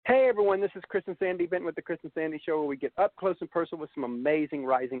Hey everyone, this is Chris and Sandy Benton with the Chris and Sandy Show, where we get up close and personal with some amazing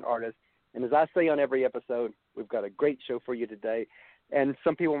rising artists. And as I say on every episode, we've got a great show for you today. And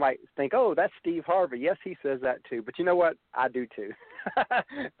some people might think, oh, that's Steve Harvey. Yes, he says that too. But you know what? I do too.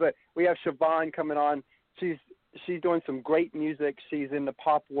 But we have Sha'Vonne coming on. She's doing some great music. She's in the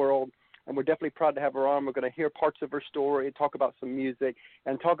pop world, and we're definitely proud to have her on. We're going to hear parts of her story, talk about some music,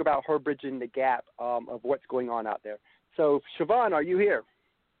 and talk about her bridging the gap of what's going on out there. So, Sha'Vonne, are you here?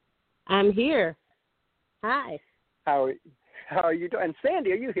 I'm here. Hi. How are you doing? And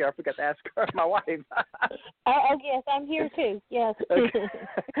Sandy, are you here? I forgot to ask her, my wife. Oh, yes, I'm here too. Yes.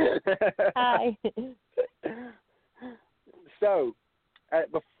 Hi. So, I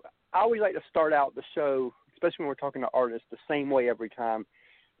always like to start out the show, especially when we're talking to artists, the same way every time,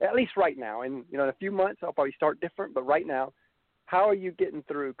 at least right now. And, in a few months, I'll probably start different, but right now, how are you getting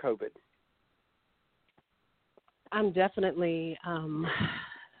through COVID? I'm definitely,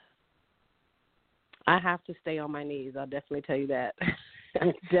 I have to stay on my knees. I'll definitely tell you that.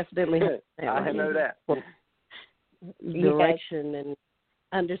 Definitely. I know that. Direction and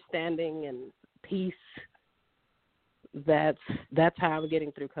understanding and peace. That's how I'm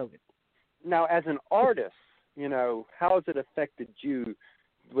getting through COVID. Now, as an artist, how has it affected you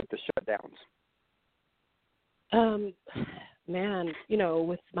with the shutdowns? Man,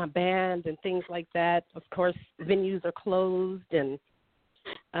 with my band and things like that, of course, venues are closed, and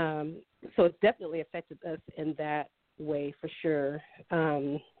so it's definitely affected us in that way for sure.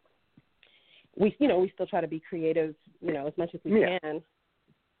 We still try to be creative, as much as we can,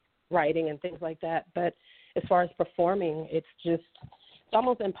 writing and things like that. But as far as performing, it's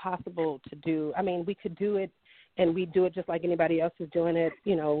almost impossible to do. I mean, we could do it, and we do it just like anybody else is doing it,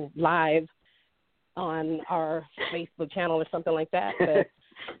 live on our Facebook channel or something like that. But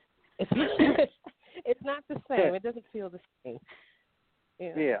it's not the same. It doesn't feel the same.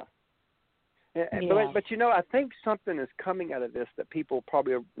 Yeah. But I think something is coming out of this that people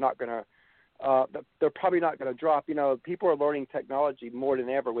probably are not going to. They're probably not going to drop. People are learning technology more than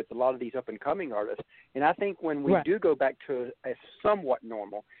ever with a lot of these up and coming artists. And I think when we do go back to a somewhat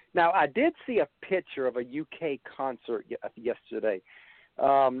normal. Now, I did see a picture of a UK concert yesterday.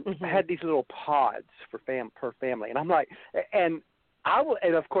 Had these little pods per family, and I'm like, and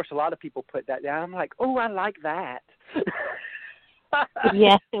of course a lot of people put that down. I'm like, oh, I like that.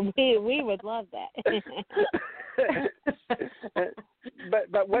 Yes, we would love that.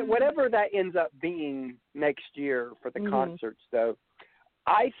 but whatever that ends up being next year for the concerts, though,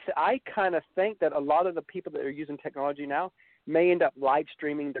 I kind of think that a lot of the people that are using technology now may end up live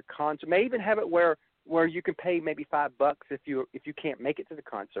streaming their concert. May even have it where you can pay maybe $5 if you can't make it to the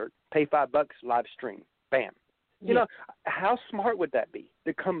concert. Pay $5, live stream, bam. How smart would that be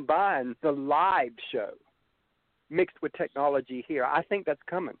to combine the live show mixed with technology here? I think that's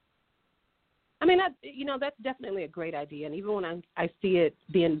coming. I mean, that's definitely a great idea. And even when I see it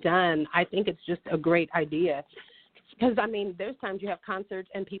being done, I think it's just a great idea. Because, I mean, there's times you have concerts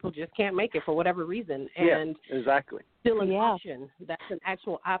and people just can't make it for whatever reason. And exactly. Still an option. That's an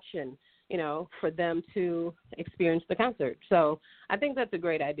actual option, for them to experience the concert. So I think that's a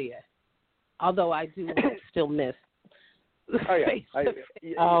great idea. Although I do still miss. Oh yeah.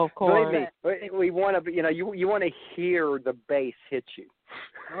 Of course. Believe me, we want to. You want to hear the bass hit you.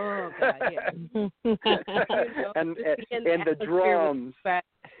 Oh God, yeah. and the drums. I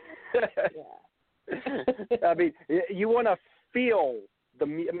mean, you want to feel the.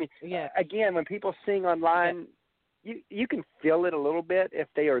 I mean, again, when people sing online, you can feel it a little bit if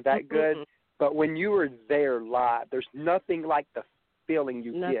they are that good. But when you are there live, there's nothing like the feeling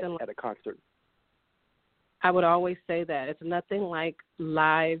you get at a concert. I would always say that. It's nothing like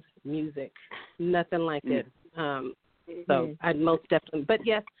live music. Nothing like it. So I'd most definitely. But,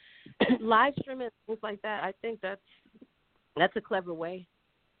 yes, live streaming, things like that, I think that's a clever way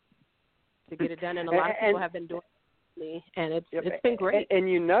to get it done. And a lot of people have been doing it, and it's been great. And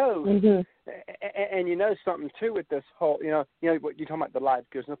and something, too, with this whole, what you're talking about, the live,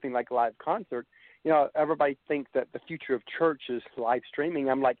 there's nothing like a live concert. Everybody thinks that the future of church is live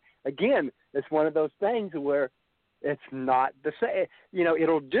streaming. I'm like, again, it's one of those things where it's not the same.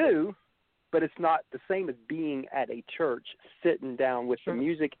 It'll do, but it's not the same as being at a church, sitting down with the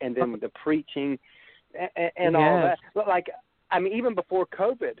music and then the preaching and all that. But I mean, even before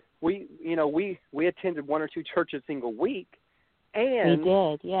COVID, we attended 1 or 2 churches a single week, and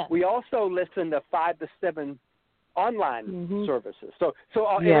we did. We also listened to 5 to 7 online services. So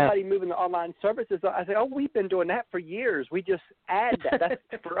everybody moving to online services, I say, we've been doing that for years. We just add that.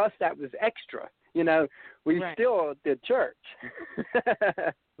 For us, that was extra. We still did church.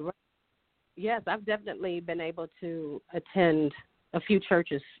 Yes, I've definitely been able to attend a few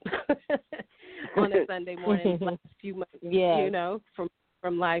churches on a Sunday morning, last few months, you know, from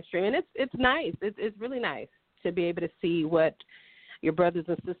live stream. And it's nice. It's really nice to be able to see what your brothers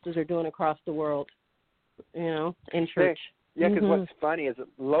and sisters are doing across the world, you know, in church. Yeah, because what's funny is that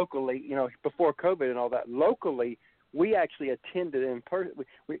locally, you know, before COVID and all that, locally, we actually attended in person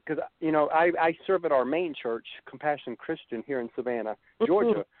because, you know, I serve at our main church, Compassion Christian, here in Savannah,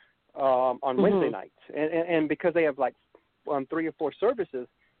 Georgia, on Wednesday nights. And because they have like 3 or 4 services,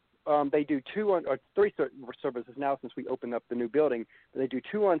 they do 2 or 3 services now since we opened up the new building. They do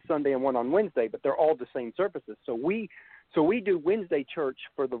 2 on Sunday and 1 on Wednesday, but they're all the same services. So we do Wednesday church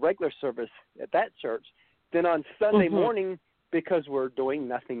for the regular service at that church. Then on Sunday morning, because we're doing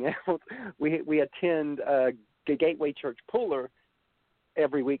nothing else, we attend Gateway Church Pooler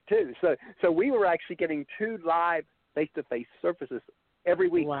every week too. So we were actually getting 2 live face-to-face services every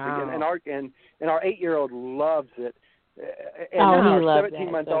week. Wow. And our 8-year-old loves it. And our our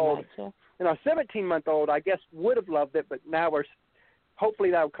 17-month-old and our 17-month-old, I guess, would have loved it, but now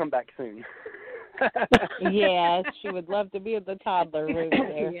hopefully that will come back soon. Yes, she would love to be in the toddler room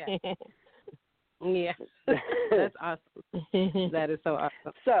there. Yeah. That's awesome. That is so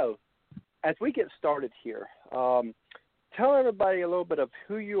awesome. So, as we get started here, tell everybody a little bit of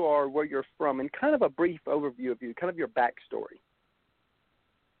who you are, where you're from, and kind of a brief overview of you, kind of your backstory.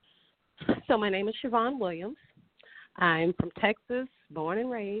 So my name is Sha'Vonne Williams. I'm from Texas, born and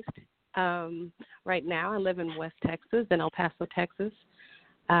raised. Right now I live in West Texas, in El Paso, Texas.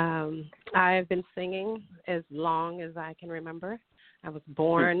 I've been singing as long as I can remember. I was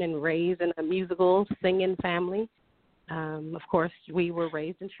born and raised in a musical singing family. Of course, we were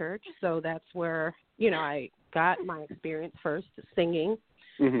raised in church, so that's where, you know, I got my experience first singing.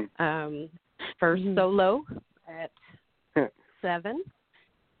 First solo at 7.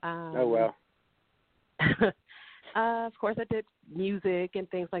 Oh, wow. Of course, I did music and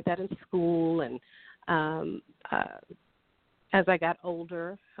things like that in school, and as I got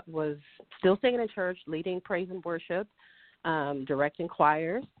older, was still singing in church, leading praise and worship, directing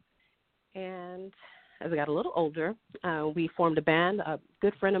choirs. And as I got a little older, we formed a band. A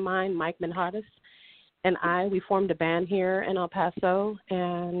good friend of mine, Mike Manhardis, and we formed a band here in El Paso,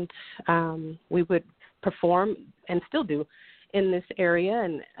 and we would perform, and still do, in this area.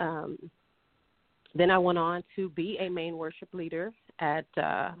 And then I went on to be a main worship leader at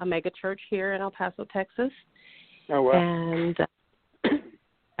a mega church here in El Paso, Texas. Oh, wow. And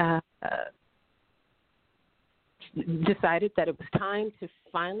decided that it was time to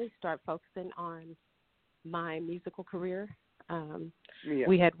finally start focusing on my musical career.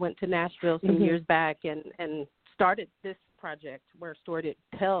 We had went to Nashville some years back and started this project where Story to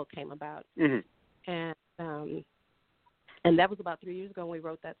Tell came about. And that was about 3 years ago when we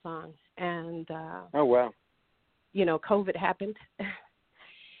wrote that song. And oh, wow. You know, COVID happened.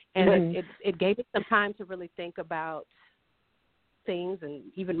 And it gave me some time to really think about things and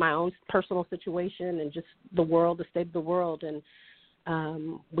even my own personal situation and just the world, the state of the world. And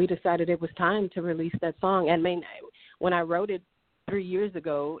we decided it was time to release that song. And I mean, when I wrote it 3 years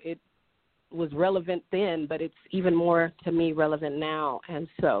ago, it was relevant then, but it's even more to me relevant now. And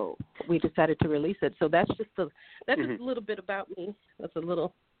so we decided to release it. So that's just a little bit about me. That's a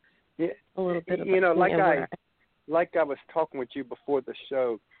little bit about, you know, like I was talking with you before the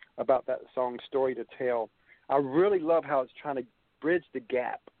show about that song Story to Tell. I really love how it's trying to bridge the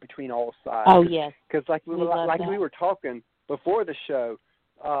gap between all sides. Oh, yes. Because we were talking before the show,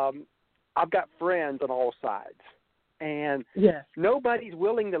 I've got friends on all sides, and nobody's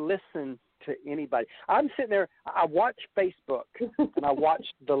willing to listen to anybody. I'm sitting there, I watch Facebook, and I watch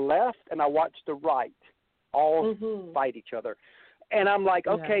the left and I watch the right all fight each other. And I'm like,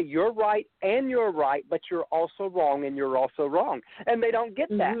 okay, you're right and you're right, but you're also wrong and you're also wrong. And they don't get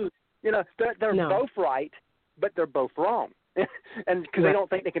that. You know, they're both right, but they're both wrong. And because they don't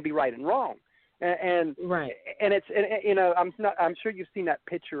think they can be right and wrong. And it's, you know, I'm sure you've seen that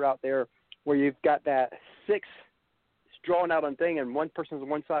picture out there where you've got that 6 drawn out on thing, and one person's on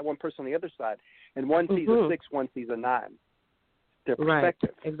one side, one person on the other side, and one sees a 6, one sees a 9. Their perspective.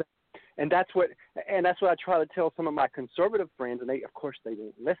 Right. Exactly. And that's what I try to tell some of my conservative friends, and they, of course, they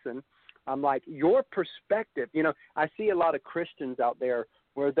won't listen. I'm like, your perspective. You know, I see a lot of Christians out there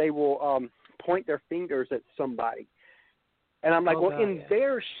where they will point their fingers at somebody, and I'm like, in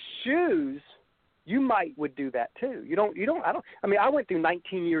their shoes, you would do that too. I mean, I went through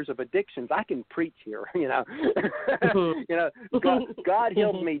 19 years of addictions. I can preach here, you know. You know, God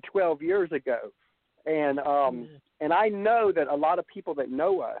healed me 12 years ago. And I know that a lot of people that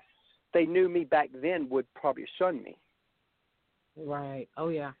know us, they knew me back then, would probably shun me. Right. Oh,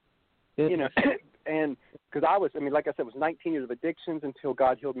 yeah. You know, And because like I said, it was 19 years of addictions until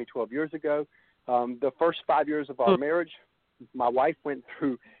God healed me 12 years ago. The first 5 years of our marriage, my wife went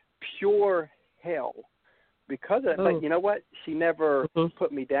through pure hell because of it. But you know what? She never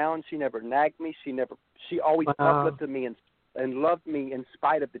put me down. She never nagged me. She always uplifted me and loved me in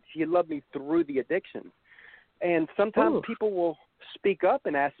spite of it. She loved me through the addiction. And sometimes people will speak up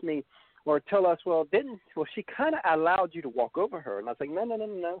and ask me or tell us, well, she kind of allowed you to walk over her. And I was like,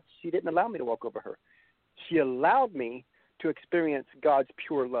 no. She didn't allow me to walk over her. She allowed me to experience God's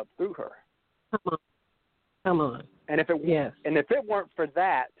pure love through her. Come on. And if it weren't for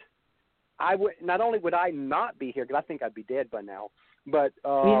that, I would not only would I not be here, because I think I'd be dead by now, but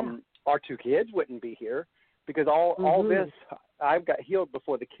our two kids wouldn't be here because all this I've got healed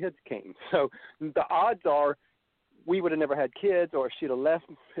before the kids came. So the odds are we would have never had kids, or she'd have left.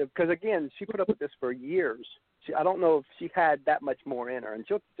 Because again, she put up with this for years. I don't know if she had that much more in her. And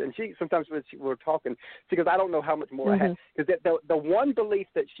she sometimes when we're talking, she goes, I don't know how much more I had. Because the one belief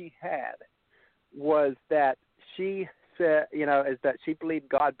that she had was that she said, is that she believed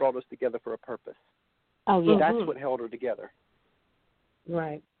God brought us together for a purpose. Oh, yeah. That's what held her together.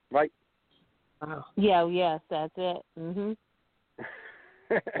 Right. Right? Wow. Yeah, yes, that's it.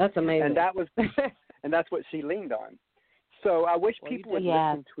 That's amazing. And that's what she leaned on. So I wish people would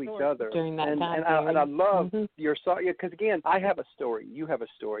listen to each other. During that time and I love your story because again, I have a story. You have a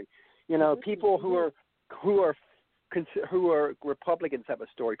story. People who are Republicans have a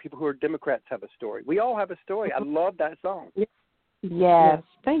story. People who are Democrats have a story. We all have a story. I love that song. Yes.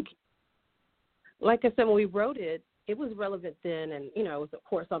 Thank you. Like I said, when we wrote it, it was relevant then, and it was of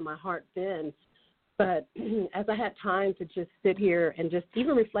course on my heart then. But as I had time to just sit here and just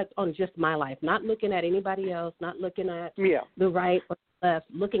even reflect on just my life, not looking at anybody else, not looking at the right or the left,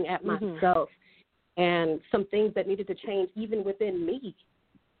 looking at myself and some things that needed to change even within me,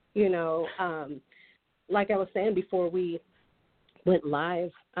 like I was saying before we went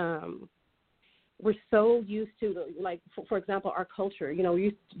live, we're so used to, like, for example, our culture. We're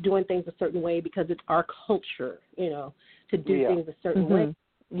used to doing things a certain way because it's our culture, to do things a certain way.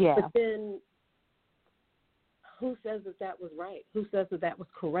 Yeah. But then who says that was right? Who says that was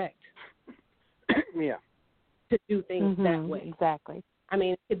correct? To do things that way. Exactly. I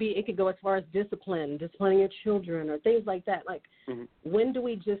mean, it could go as far as disciplining your children or things like that. Like, when do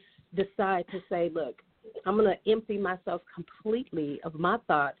we just decide to say, look, I'm going to empty myself completely of my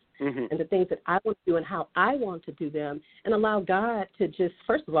thoughts and the things that I want to do and how I want to do them, and allow God to just,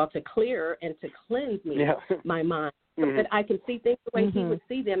 first of all, to clear and to cleanse me, my mind, so that I can see things the way He would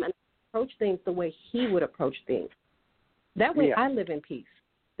see them and approach things the way He would approach things. That way I live in peace.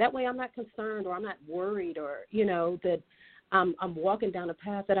 That way I'm not concerned or I'm not worried or, that I'm walking down a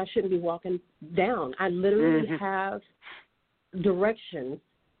path that I shouldn't be walking down. I literally have direction,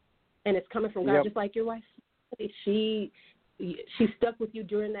 and it's coming from God, just like your wife. She stuck with you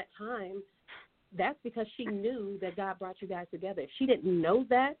during that time. That's because she knew that God brought you guys together. If she didn't know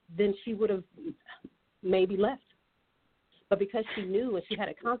that, then she would have maybe left. But because she knew and she had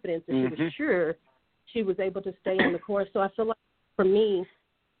a confidence and she was sure, she was able to stay on the course. So I feel like for me,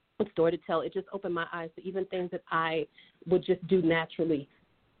 a story to tell, it just opened my eyes to even things that I would just do naturally.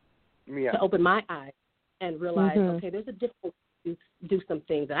 To open my eyes and realize, okay, there's a different way to do some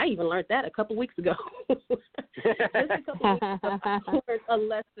things. And I even learned that a couple weeks ago. Just a couple weeks ago, I learned a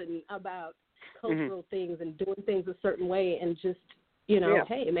lesson about cultural things and doing things a certain way, and just,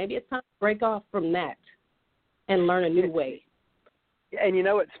 hey, maybe it's time to break off from that and learn a new way. And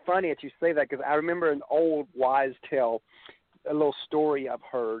it's funny that you say that, because I remember an old wise tale, a little story I've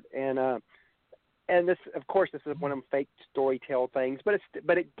heard, and this, of course, this is one of them fake story tale things, but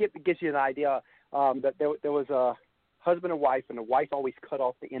it gives you an idea that there was a husband and wife, and the wife always cut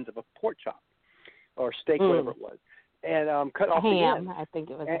off the ends of a pork chop or steak, whatever it was, and cut off the ends. I think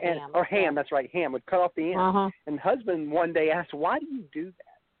it was ham. Or ham, that's right, ham would cut off the ends. And the husband one day asked, "Why do you do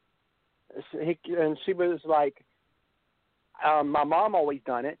that?" And she was like, my mom always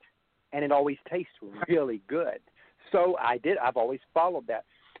done it, and it always tastes really good. So I did. I've always followed that.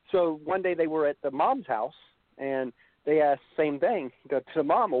 So one day they were at the mom's house, and they asked the same thing to the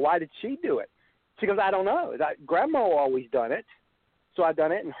mom, well, why did she do it? She goes, I don't know. Grandma always done it, so I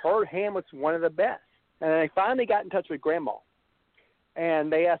done it, and her ham was one of the best. And they finally got in touch with Grandma,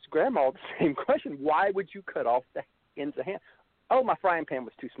 and they asked Grandma the same question, why would you cut off the ends of ham? Oh, my frying pan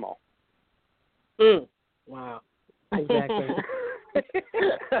was too small. Wow. Exactly.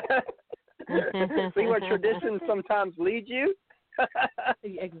 See where tradition sometimes leads you?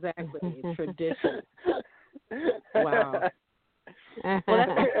 Exactly. Tradition. Wow. Well,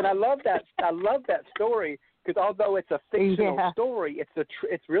 and I love that. I I love that story because although it's a fictional story,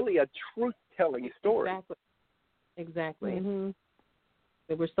 it's really a truth-telling story. Exactly. Mm-hmm.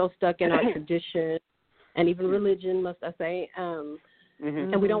 We're so stuck in our tradition and even religion, must I say, and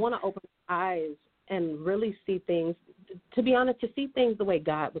we don't want to open our eyes and really see things. To be honest, to see things the way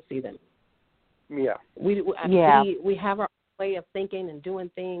God would see them. Yeah. We have our way of thinking and doing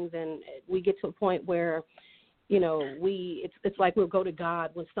things, and we get to a point where, it's like we'll go to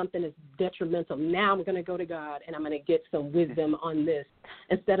God when something is detrimental. Now I'm going to go to God and I'm going to get some wisdom on this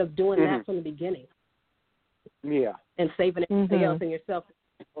instead of doing that from the beginning. Yeah. And saving everything else in yourself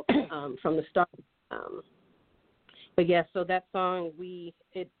from the start. But yes, so that song,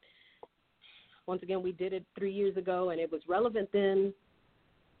 once again, we did it 3 years ago, and it was relevant then.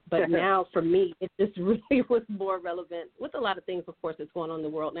 But now, for me, it just really was more relevant with a lot of things, of course, that's going on in the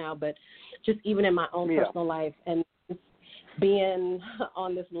world now. But just even in my own personal life and being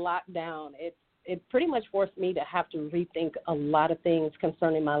on this lockdown, it pretty much forced me to have to rethink a lot of things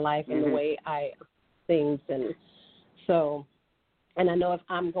concerning my life and the way I things. And so, and I know if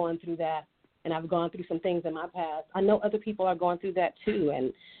I'm going through that, and I've gone through some things in my past, I know other people are going through that too.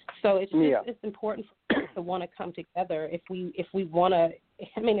 And so it's just it's important for us to want to come together if we want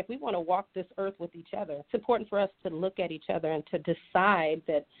to walk this earth with each other. It's important for us to look at each other and to decide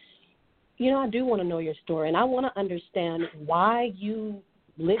that, I do want to know your story, and I want to understand why you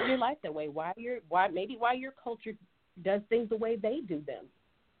live your life that way, why your culture does things the way they do them.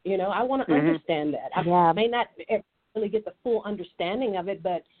 I want to understand that. I may not really get the full understanding of it,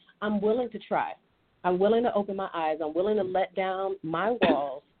 but I'm willing to try. I'm willing to open my eyes. I'm willing to let down my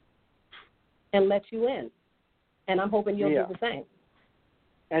walls and let you in. And I'm hoping you'll do the same.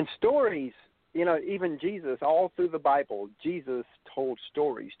 And stories, even Jesus, all through the Bible, Jesus told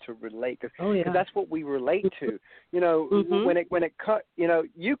stories to relate. Because that's what we relate to. When it cut,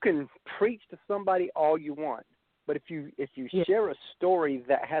 you can preach to somebody all you want, but if you share a story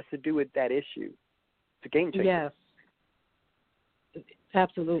that has to do with that issue, it's a game changer. Yes.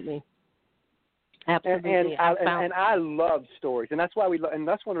 Absolutely. And I love stories, and that's why and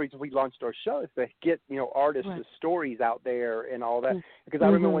that's one of the reasons we launched our show is to get artists' stories out there and all that. Because I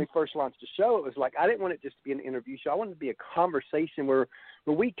remember when we first launched the show, it was like I didn't want it just to be an interview show. I wanted it to be a conversation where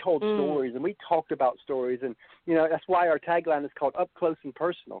we told stories and we talked about stories, and that's why our tagline is called Up Close and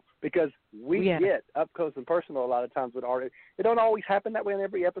Personal, because we get up close and personal a lot of times with artists. It don't always happen that way in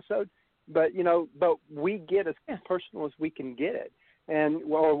every episode, but we get as personal as we can get it. And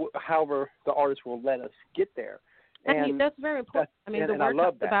however the artist will let us get there. And that's very important. The word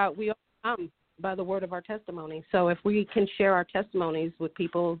talks about we overcome by the word of our testimony. So if we can share our testimonies with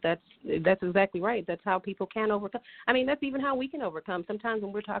people, that's exactly right. That's how people can overcome. That's even how we can overcome. Sometimes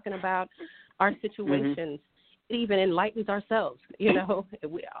when we're talking about our situations, it even enlightens ourselves.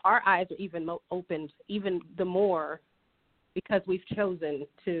 Our eyes are even opened even the more because we've chosen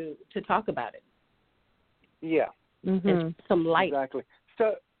to talk about it. Yeah. Some light. Exactly.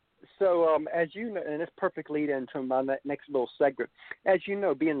 So as you know, and it's perfect lead into my next little segment. As you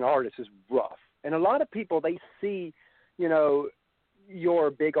know, being an artist is rough, and a lot of people they see,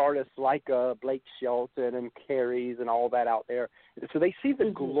 your big artists like Blake Shelton and Carrie's and all that out there. So they see the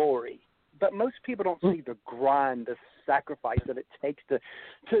glory, but most people don't see the grind, the sacrifice that it takes to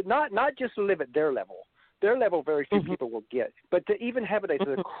not just live at their level. Their level, very few people will get, but to even have it as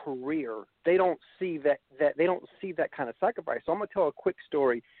a career, they don't see that they don't see that kind of sacrifice. So I'm going to tell a quick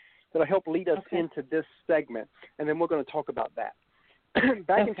story that'll help lead us into this segment, and then we're going to talk about that.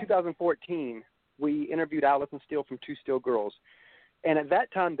 Back in 2014, we interviewed Allison Steele from Two Steel Girls, and at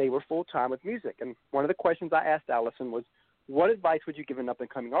that time they were full time with music. And one of the questions I asked Allison was, "What advice would you give an up and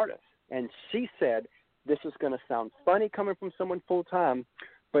coming artist?" And she said, "This is going to sound funny coming from someone full time,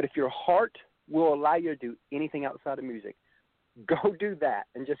 but if your heart will allow you to do anything outside of music, go do that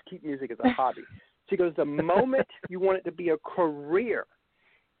and just keep music as a hobby." She goes, the moment you want it to be a career,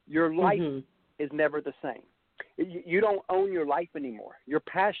 your life is never the same. You don't own your life anymore. Your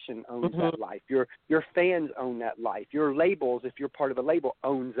passion owns that life. Your fans own that life. Your labels, if you're part of a label,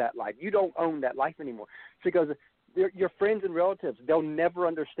 owns that life. You don't own that life anymore. She goes, your friends and relatives, they'll never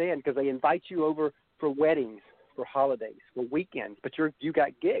understand because they invite you over for weddings, for holidays, for weekends, but you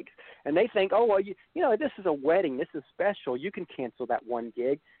got gigs, and they think, oh, well, this is a wedding, this is special, you can cancel that one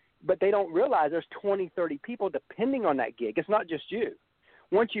gig, but they don't realize there's 20, 30 people depending on that gig. It's not just you.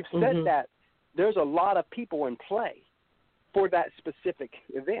 Once you've said that, there's a lot of people in play for that specific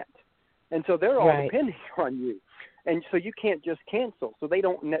event, and so they're all depending on you, and so you can't just cancel. So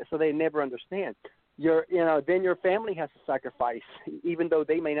they never understand. Then your family has to sacrifice, even though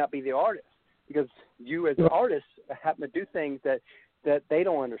they may not be the artist. Because you as an artist happen to do things that they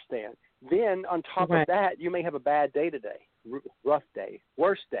don't understand. Then on top of that, you may have a bad day today, rough day,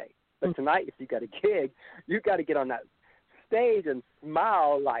 worst day. But tonight, if you got a gig, you got to get on that stage and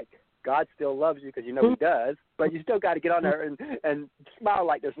smile like God still loves you, because you know He does. But you still got to get on there and smile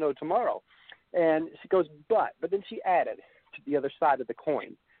like there's no tomorrow. And she goes, but then she added to the other side of the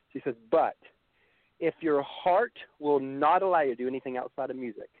coin. She says, but if your heart will not allow you to do anything outside of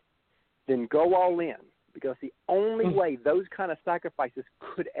music, then go all in, because the only way those kind of sacrifices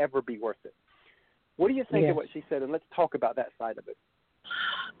could ever be worth it. What do you think of what she said? And let's talk about that side of it.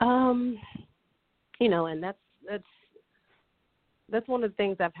 You know, and that's one of the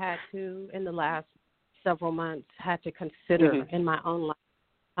things I've had to, in the last several months, had to consider in my own life.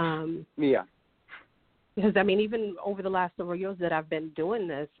 Because, I mean, even over the last several years that I've been doing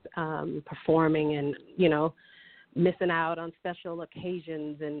this, performing and, you know, missing out on special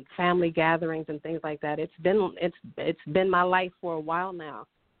occasions and family gatherings and things like that, it's been my life for a while now.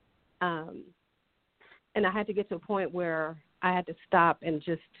 And I had to get to a point where I had to stop and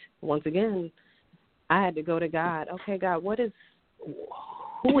just, once again, I had to go to God. Okay, God,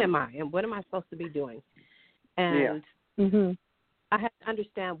 who am I and what am I supposed to be doing? And I had to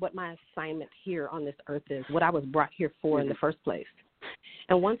understand what my assignment here on this earth is, what I was brought here for in the first place.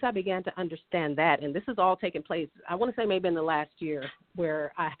 And once I began to understand that, and this has all taken place, I want to say maybe in the last year,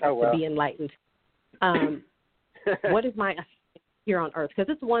 where I had to be enlightened. What is my assignment here on earth?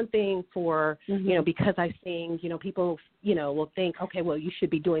 Because it's one thing for, you know, because I sing, you know, people, you know, will think, okay, well, you should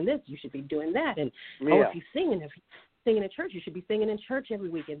be doing this, you should be doing that. And, oh, if you're singing in church, you should be singing in church every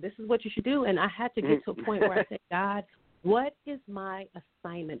weekend. This is what you should do. And I had to get to a point where I said, God, what is my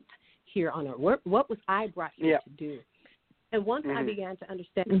assignment here on earth? What was I brought here to do? And once I began to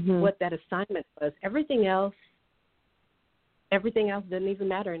understand what that assignment was, everything else didn't even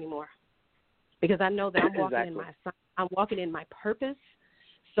matter anymore, because I know that I'm walking in my assignment. I'm walking in my purpose.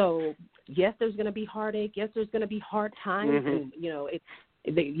 So yes, there's going to be heartache. Yes, there's going to be hard times, and you know,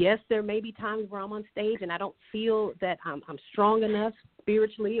 yes, there may be times where I'm on stage and I don't feel that I'm strong enough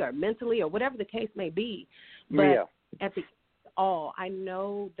spiritually or mentally or whatever the case may be. But at the all, I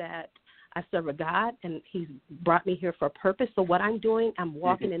know that I serve a God, and He's brought me here for a purpose. So what I'm doing, I'm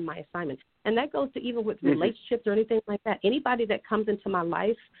walking in my assignment. And that goes to even with relationships or anything like that. Anybody that comes into my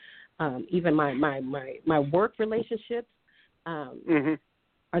life, even my work relationships, are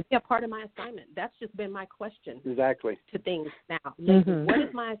they a part of my assignment? That's just been my question to things now.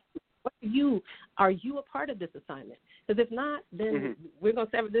 Are you a part of this assignment? Because if not, then we're going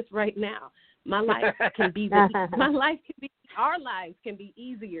to sever this right now. My life can be our lives can be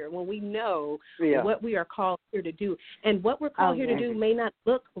easier when we know what we are called here to do. And what we're called here to do may not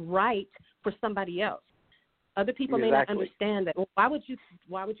look right for somebody else. Other people may not understand that. Well, why would you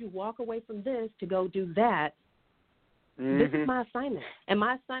walk away from this to go do that? This is my assignment. And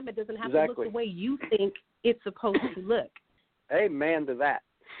my assignment doesn't have to look the way you think it's supposed to look. Amen to that.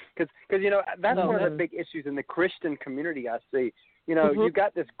 Because you know, that's one of the big issues in the Christian community I see. You know, you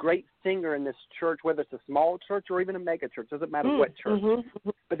got this great singer in this church, whether it's a small church or even a mega church, doesn't matter what church.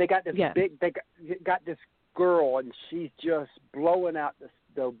 But they got this they got this girl, and she's just blowing out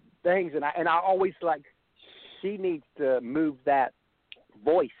the things, and I always like, she needs to move that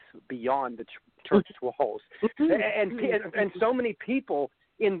voice beyond the church walls. And so many people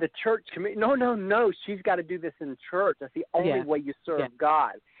in the church community, no, she's got to do this in church. That's the only way you serve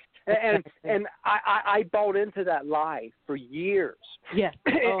God. And I bought into that lie for years. Yes.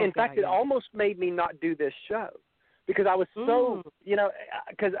 In fact, it almost made me not do this show, because I was so, you know,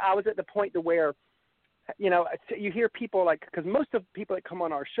 because I was at the point to where, you know, you hear people like, because most of the people that come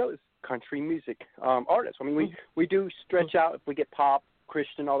on our show is country music artists. I mean, we do stretch out if we get pop,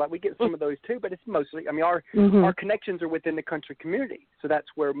 Christian, all that. We get some of those too, but it's mostly, I mean, our connections are within the country community, so that's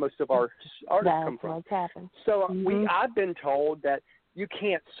where most of our artists come from. So I've been told that you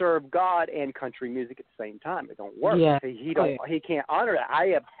can't serve God and country music at the same time. It don't work. He can't honor that. I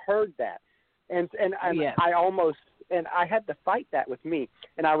have heard that, and I almost, and I had to fight that with me.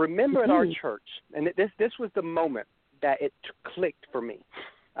 And I remember at our church, and this was the moment that it clicked for me,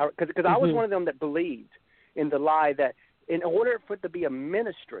 because I was one of them that believed in the lie that in order for it to be a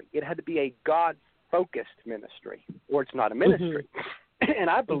ministry, it had to be a God-focused ministry, or it's not a ministry. And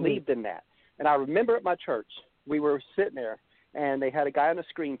I believed in that. And I remember at my church, we were sitting there, and they had a guy on the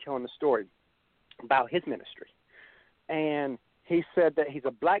screen telling the story about his ministry. And he said that he's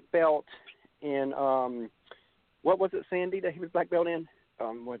a black belt in, what was it, Sandy, that he was black belt in?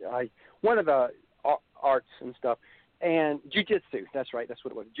 One of the arts and stuff. And jiu-jitsu, that's right, that's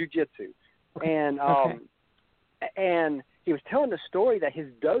what it was, jiu-jitsu. And and he was telling the story that his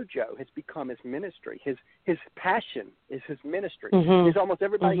dojo has become his ministry. His passion is his ministry. It's almost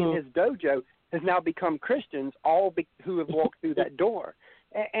everybody in his dojo has now become Christians, who have walked through that door.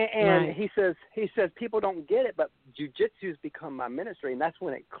 And right. he says people don't get it, but jiu-jitsu has become my ministry, and that's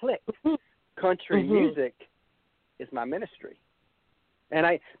when it clicked. Country music is my ministry.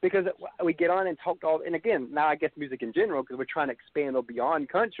 And because we get on and talk and again, now I guess music in general, because we're trying to expand beyond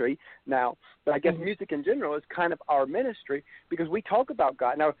country now, but I guess music in general is kind of our ministry because we talk about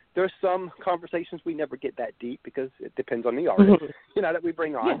God. Now, there's some conversations we never get that deep because it depends on the artist, that we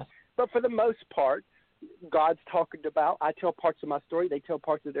bring on. Yeah. But for the most part, God's talking about, I tell parts of my story, they tell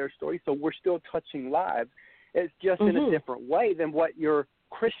parts of their story, so we're still touching lives. It's just in a different way than what your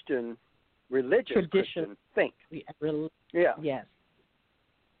Christian, religious Christian think. Yeah. Yes.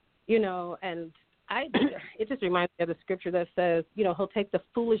 And it just reminds me of the scripture that says, he'll take the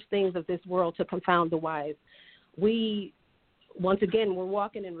foolish things of this world to confound the wise. Once again, we're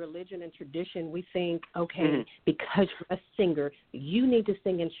walking in religion and tradition. We think, okay, because you're a singer, you need to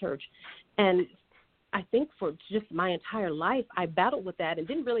sing in church. And I think for just my entire life, I battled with that and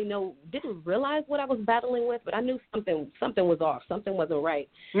didn't realize what I was battling with, but I knew something was off, something wasn't right.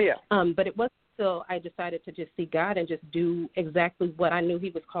 Yeah. But it wasn't until I decided to just see God and just do exactly what I knew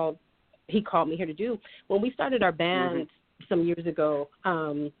He called me here to do. When we started our band some years ago,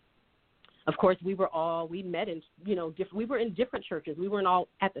 of course, we met in, we were in different churches. We weren't all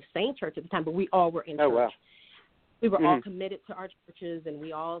at the same church at the time, but we all were in church. Wow. We were all committed to our churches, and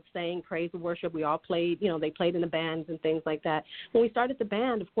we all sang praise and worship. We all played, they played in the bands and things like that. When we started the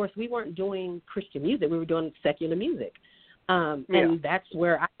band, of course, we weren't doing Christian music. We were doing secular music. And that's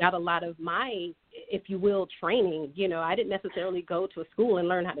where I got a lot of my, if you will, training. I didn't necessarily go to a school and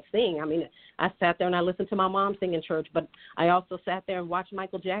learn how to sing. I mean, I sat there and I listened to my mom sing in church, but I also sat there and watched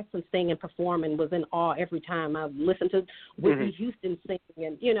Michael Jackson sing and perform and was in awe every time. I listened to Whitney Houston sing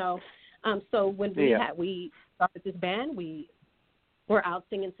and, so when we started this band, we were out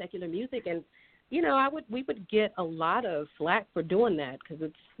singing secular music, and we would get a lot of flack for doing that because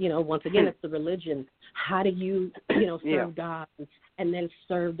it's once again it's the religion. How do you serve God and then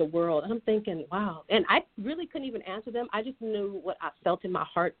serve the world? And I'm thinking, wow. And I really couldn't even answer them. I just knew what I felt in my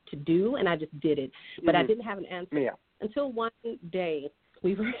heart to do, and I just did it. But I didn't have an answer until one day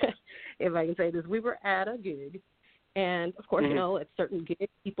we were, if I can say this, we were at a gig. And, of course, at certain gigs,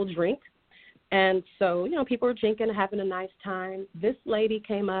 people drink. And so, people were drinking and having a nice time. This lady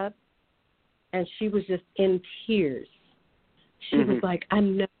came up, and she was just in tears. She was like, I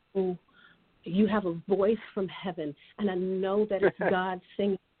know you have a voice from heaven, and I know that it's God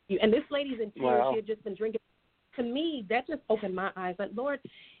singing to you. And this lady's in tears. Wow. She had just been drinking. To me, that just opened my eyes. Like, Lord,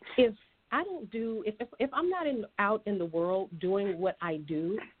 if I'm not out in the world doing what I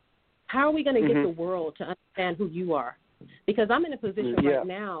do, how are we going to get the world to understand who you are? Because I'm in a position right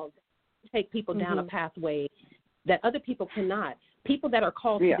now to take people down a pathway that other people cannot. People that are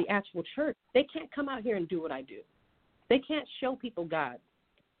called to the actual church, they can't come out here and do what I do. They can't show people God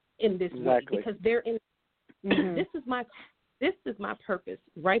in this way because they're in. This is my purpose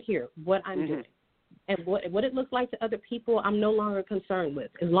right here. What I'm doing, and what it looks like to other people, I'm no longer concerned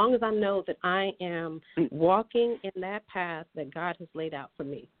with. As long as I know that I am walking in that path that God has laid out for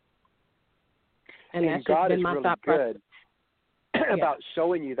me. And that's God been is my really thought process. good about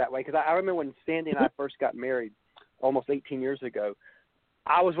showing you that way. Because I remember when Sandy and I first got married almost 18 years ago,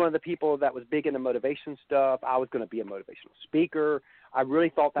 I was one of the people that was big into motivation stuff. I was going to be a motivational speaker. I really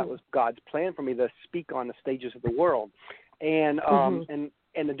thought that was God's plan for me to speak on the stages of the world. And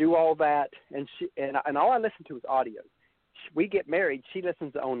and to do all that. And all I listened to was audio. We get married. She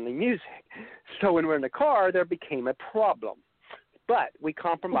listens to only music. So when we're in the car, there became a problem. But we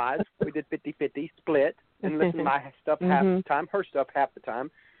compromised. We did 50-50 split and listened to my stuff half the time, her stuff half the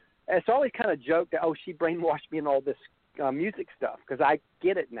time. And it's always kind of joked that, she brainwashed me in all this music stuff because I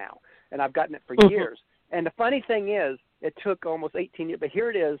get it now, and I've gotten it for years. And the funny thing is, it took almost 18 years, but here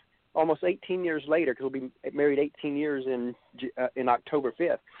it is almost 18 years later because we'll be married 18 years in October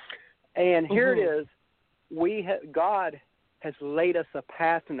 5th. And here it is, God has laid us a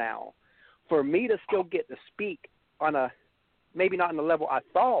path now for me to still get to speak on a, maybe not on the level I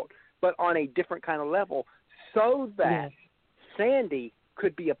thought, but on a different kind of level, so that Sandy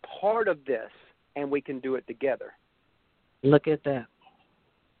could be a part of this and we can do it together. Look at that.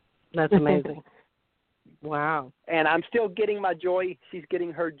 That's amazing. Wow. And I'm still getting my joy. She's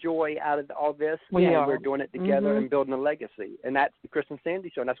getting her joy out of all this. We're doing it together and building a legacy. And that's the Chris and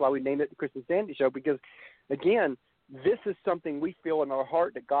Sandy Show. And that's why we named it the Chris and Sandy Show, because, again, this is something we feel in our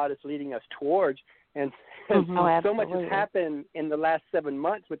heart that God is leading us towards. And so much has happened in the last 7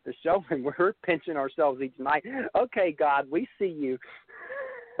 months with the show, and we're pinching ourselves each night. Okay, God, we see you.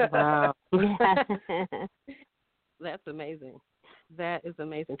 Wow. That's amazing. That is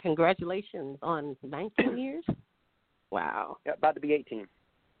amazing. Congratulations on 19 years. Wow. Yeah, about to be 18.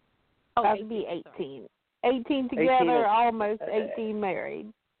 Oh, about to be 18. 18 together, 18 almost 18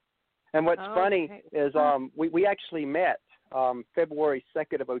 married. And what's funny is we actually met February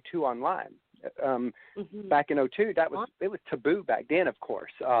 2nd of 2002 online. Back in 2002, it was taboo back then, of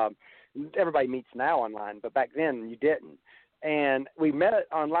course. Everybody meets now online, but back then you didn't. And we met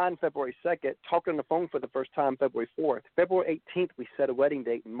online February 2nd, talked on the phone for the first time February 4th. February 18th, we set a wedding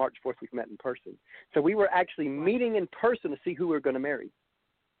date, and March 4th, we met in person. So we were actually meeting in person to see who we were going to marry.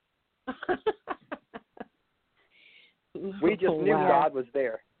 We just knew God was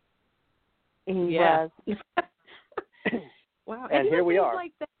there. He was. Wow. And here we are.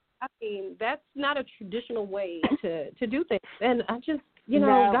 Like that, I mean, that's not a traditional way to do things. And I just,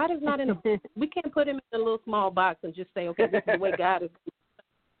 God is not we can't put him in a little small box and just say, okay, this is the way God is.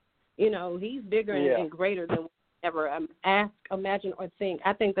 He's bigger and greater than we ever ask, imagine, or think.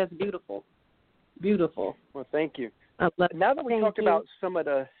 I think that's beautiful. Beautiful. Well, thank you. Now that we talked about some of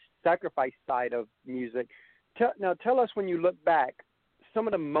the sacrifice side of music, tell us, when you look back, some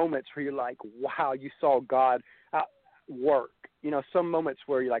of the moments where you're like, wow, you saw God work. Some moments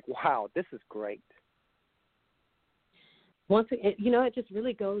where you're like, wow, this is great. Once again, it just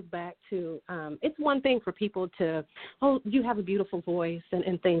really goes back to, it's one thing for people to, you have a beautiful voice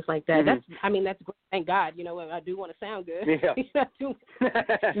and things like that. That's great. Thank God. I do want to sound good. Yeah.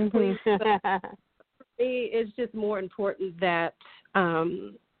 Please. For me, it's just more important that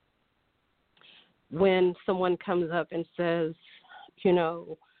when someone comes up and says,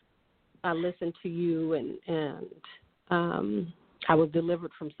 I listened to you and I was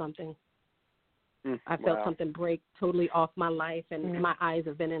delivered from something. I felt something break totally off my life, and my eyes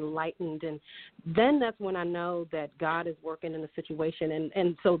have been enlightened. And then that's when I know that God is working in the situation.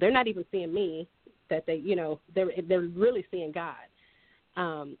 And so they're not even seeing me, that they, they're really seeing God.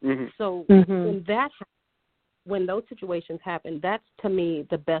 So when those situations happen, that's, to me,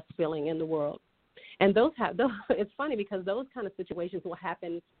 the best feeling in the world. And it's funny because those kind of situations will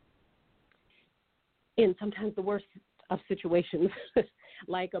happen in sometimes the worst of situations,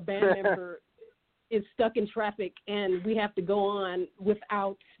 like a band member is stuck in traffic and we have to go on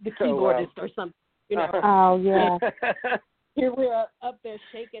without the keyboardist or something. Oh, yeah. Here we're up there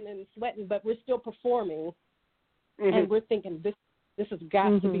shaking and sweating, but we're still performing, and we're thinking this has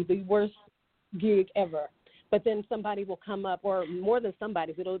got to be the worst gig ever. But then somebody will come up, or more than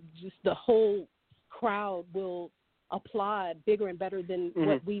somebody, the whole crowd will applaud bigger and better than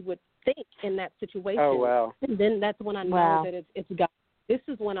what we would think in that situation. Oh, wow. And then that's when I know that it's God. This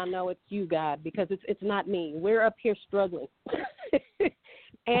is when I know it's you, God, because it's not me. We're up here struggling.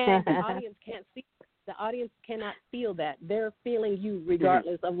 And the audience can't see. The audience cannot feel that. They're feeling you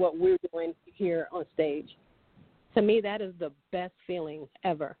regardless of what we're doing here on stage. To me, that is the best feeling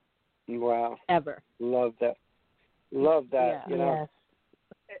ever. Wow. Ever. Love that. Love that. Yeah.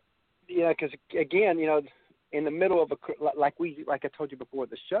 Because again, in the middle of like I told you before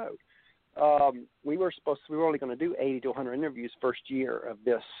the show, we were only going to do 80 to 100 interviews first year of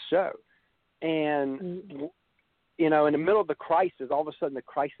this show, and in the middle of the crisis, all of a sudden the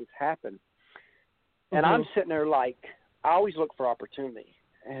crisis happened, and I'm sitting there like, I always look for opportunity,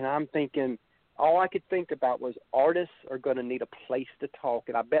 and I'm thinking, all I could think about was artists are going to need a place to talk,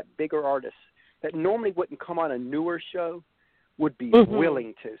 and I bet bigger artists that normally wouldn't come on a newer show would be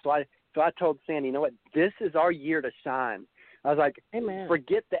willing to. So I told Sandy, you know what, this is our year to shine. I was like, Amen.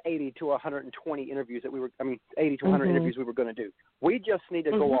 Forget the 80 to 120 interviews 80 to 100 interviews we were going to do. We just need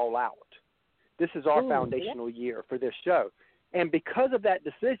to go all out. This is our foundational year for this show. And because of that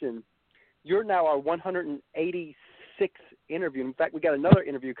decision, you're now our 186th interview. In fact, we got another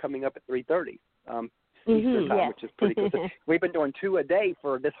interview coming up at 3:30 Eastern time, which is pretty cool. So we've been doing 2 a day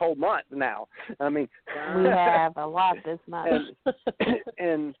for this whole month now. I mean, we have a lot this month.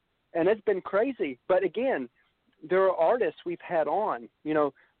 And it's been crazy. But again, there are artists we've had on.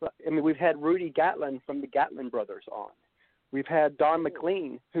 We've had Rudy Gatlin from the Gatlin Brothers on. We've had Don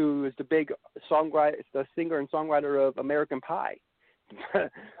McLean, who is the big the singer and songwriter of American Pie.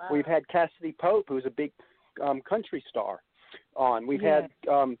 We've had Cassidy Pope, who's a big country star, on. We've had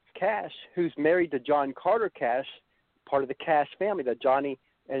Cash, who's married to John Carter Cash, part of the Cash family, the Johnny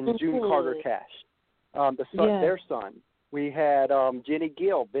and June Carter Cash, their son. We had Jenny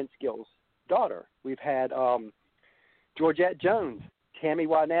Gill, Vince Gill's daughter. We've had Georgette Jones, Tammy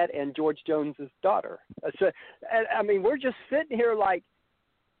Wynette and George Jones's daughter. So, I mean, we're just sitting here like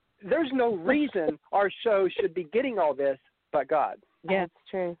there's no reason our show should be getting all this but God. Yeah, it's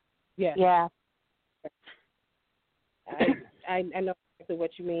true. Yeah. Yeah. I know exactly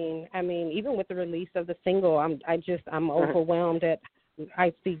what you mean. I mean, even with the release of the single, I'm overwhelmed that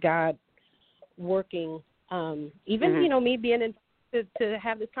I see God working. Even me being in to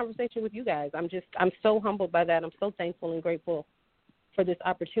have this conversation with you guys, I'm so humbled by that. I'm so thankful and grateful for this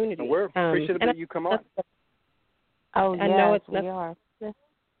opportunity. And we're appreciative that you come on. Oh, yeah, I know it's we are.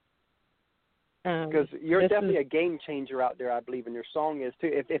 Because you're definitely a game changer out there, I believe, and your song is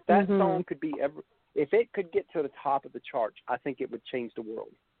too. If that song could be if it could get to the top of the charts, I think it would change the world.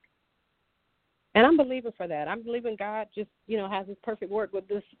 And I'm believing for that. I'm believing God just, has His perfect work with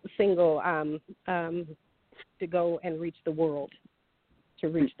this single to go and reach the world.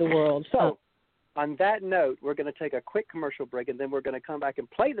 So, on that note, we're going to take a quick commercial break, and then we're going to come back and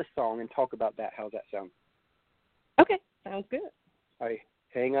play the song and talk about that. How's that sound? Okay, sounds good. All right,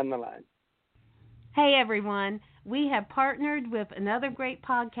 hang on the line. Hey everyone, we have partnered with another great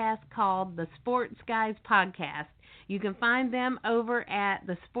podcast called the Sports Guys Podcast. You can find them over at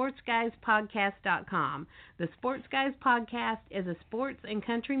thesportsguyspodcast.com. The Sports Guys Podcast is a sports and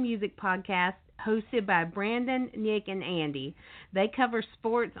country music podcast hosted by Brandon, Nick, and Andy. They cover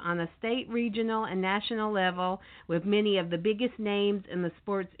sports on a state, regional, and national level with many of the biggest names in the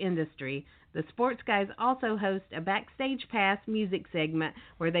sports industry. The Sports Guys also host a Backstage Pass music segment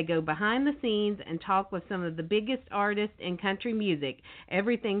where they go behind the scenes and talk with some of the biggest artists in country music,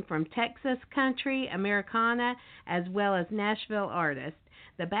 everything from Texas country, Americana, as well as Nashville artists.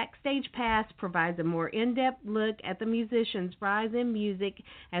 The Backstage Pass provides a more in-depth look at the musicians' rise in music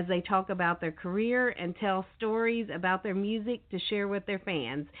as they talk about their career and tell stories about their music to share with their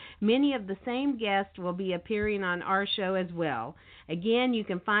fans. Many of the same guests will be appearing on our show as well. Again, you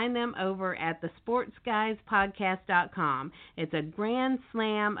can find them over at thesportsguyspodcast.com. It's a grand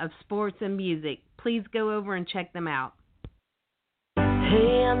slam of sports and music. Please go over and check them out.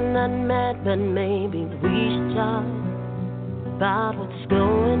 Hey, I'm not mad, but maybe we should talk about what's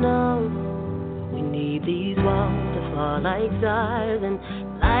going on. We need these walls to fall like stars and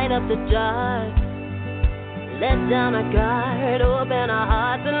light up the dark. Let down our guard, open our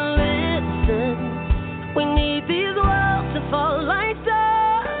hearts and listen. We need these walls to fall like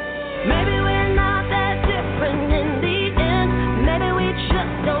stars. Maybe we're not that different in the end. Maybe we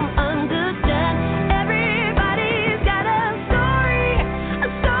just don't understand. Everybody's got a story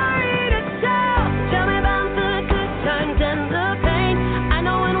to tell. Tell me about the good times and the pain. I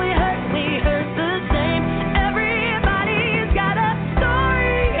know when we hurt the same. Everybody's got a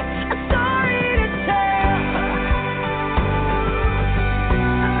story to tell.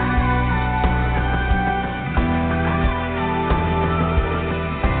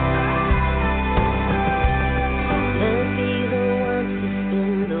 Let's be the ones to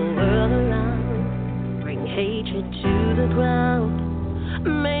spin the world around, bring hatred to the ground,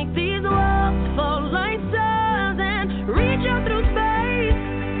 make these walls fall like stars and reach out through space.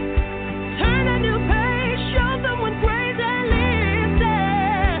 Turn a new page, show someone grace and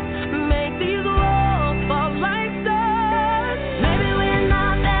listen. Make these walls fall like stars. Maybe we're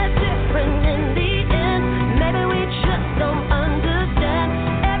not that different in the end. Maybe we just don't understand.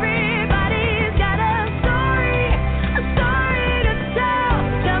 Everybody's got a story to tell.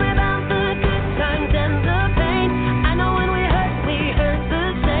 Tell me about the good times and the pain. I know when we hurt the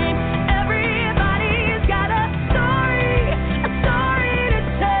same. Everybody's got a story to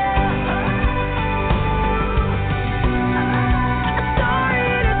tell. A story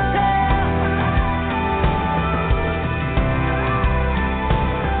to tell.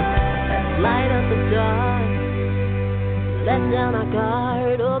 Let's light up the dark. Let down our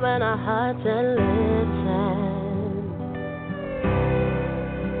guard, open our hearts and listen.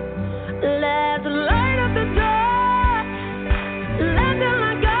 Let's light up the dark. Let down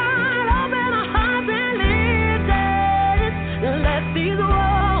our guard, open our hearts and listen. Let these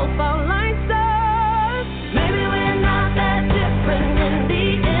walls fall like stars. Maybe we're not that different in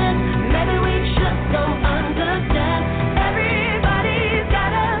the end. Maybe we just don't understand. Everybody's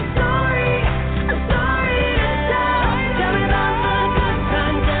got a story to tell. Tell me about the good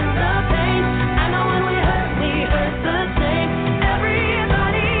times and the pain. I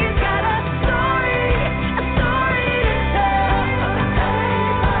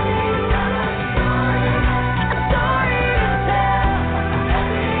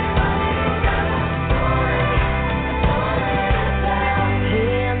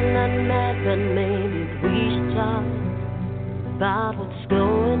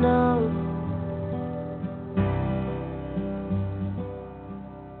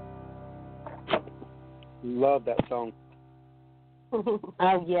Love that song.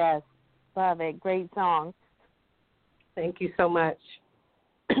 Oh, yes. Love it. Great song. Thank you so much.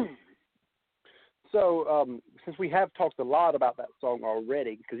 So, since we have talked a lot about that song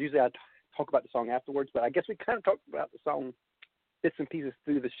already, because usually I talk about the song afterwards, but I guess we kind of talked about the song bits and pieces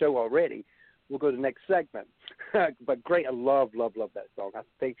through the show already. We'll go to the next segment. But great, I love that song. I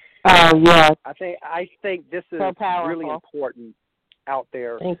think. Oh, yes. I think this is So powerful. really important out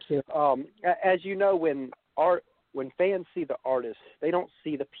there. Thank you. As you know, when fans see the artist, they don't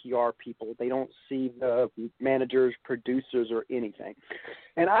see the PR people. They don't see the managers, producers, or anything.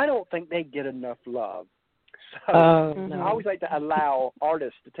 And I don't think they get enough love. So I always like to allow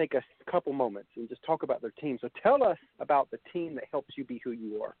artists to take a couple moments and just talk about their team. So tell us about the team that helps you be who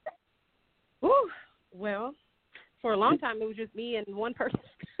you are. Whew. Well, for a long time, it was just me and one person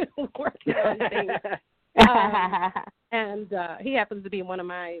working on things. And he happens to be one of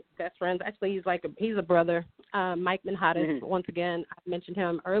my best friends. Actually, he's a brother, Mike Manhattan. Once again, I mentioned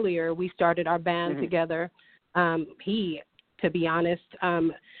him earlier. We started our band together. To be honest,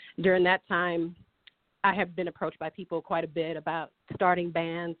 during that time, I have been approached by people quite a bit about starting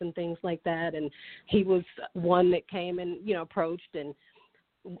bands and things like that. And he was one that came and, approached, and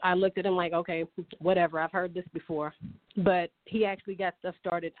I looked at him like, okay, whatever. I've heard this before. But he actually got stuff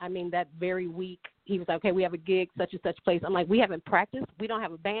started. I mean, that very week, he was like, okay, we have a gig, such and such place. I'm like, we haven't practiced. We don't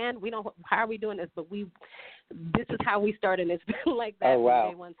have a band. How are we doing this? But this is how we started. And it's been like that from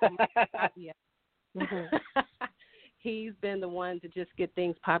day one. He's been the one to just get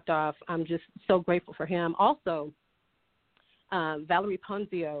things popped off. I'm just so grateful for him. Also, Valerie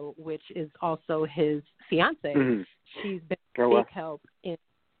Ponzio, which is also his fiance, she's been a big help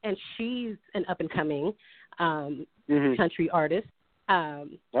and she's an up-and-coming country artist.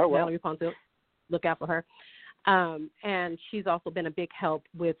 Valerie Ponzio, look out for her. And she's also been a big help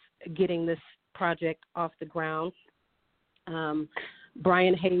with getting this project off the ground.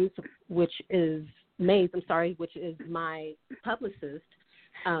 Brian Hayes, which is my publicist,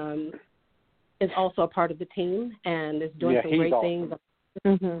 is also a part of the team and is doing some great things.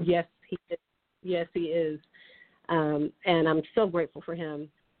 Yes, he is. Yes, he is. And I'm so grateful for him.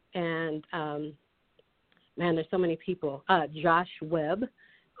 And, there's so many people. Josh Webb,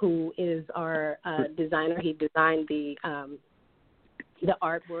 who is our designer. He designed the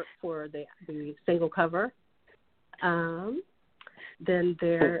artwork for the single cover. Then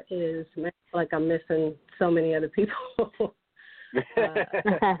there is, like I'm missing so many other people.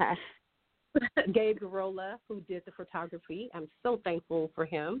 Gabe Garola, who did the photography. I'm so thankful for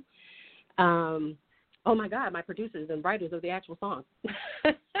him. Oh, my God, my producers and writers of the actual song.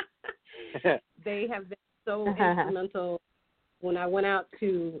 They have been so instrumental. When I went out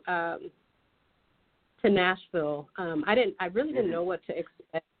to Nashville, I really didn't know what to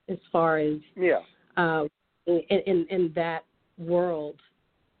expect as far as in that world.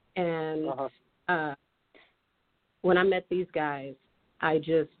 And when I met these guys, I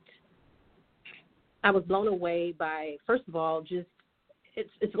was blown away by, first of all, just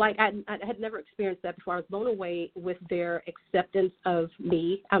it's like I had never experienced that before. I was blown away with their acceptance of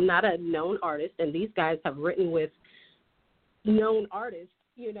me. I'm not a known artist, and these guys have written with known artists,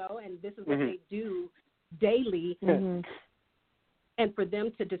 and this is what they do daily. And for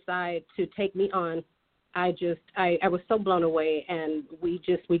them to decide to take me on, I was so blown away. And we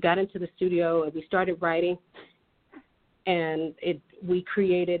got into the studio and we started writing, and we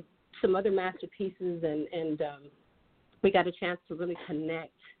created some other masterpieces, and we got a chance to really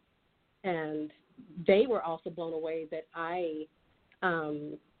connect. And they were also blown away that I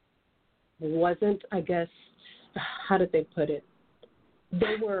wasn't, I guess, how did they put it?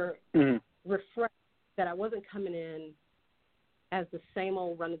 They were refreshed that I wasn't coming in as the same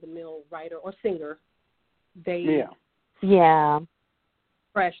old run-of-the-mill writer or singer. They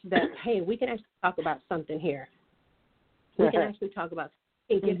fresh that, hey, we can actually talk about something here. We can actually talk about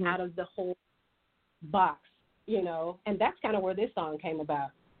and get out of the whole box, and that's kind of where this song came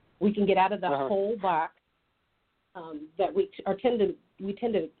about. We can get out of the whole box that we tend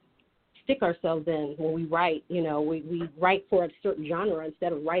to stick ourselves in when we write. We write for a certain genre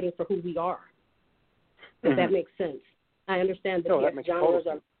instead of writing for who we are. If that makes sense. I understand that genres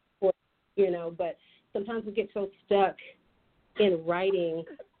are important, but sometimes we get so stuck in writing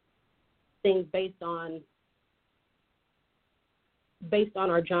things based on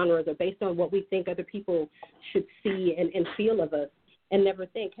our genres or based on what we think other people should see and feel of us, and never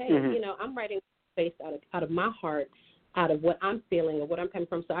think, hey, I'm writing based out of my heart, out of what I'm feeling or what I'm coming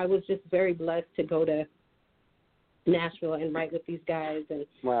from. So I was just very blessed to go to Nashville and write with these guys, and it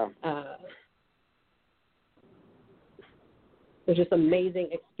was just an amazing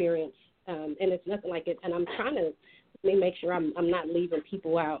experience. and it's nothing like it. And I'm trying to let me make sure I'm not leaving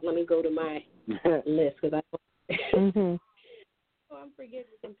people out. Let me go to my list because I'm forgetting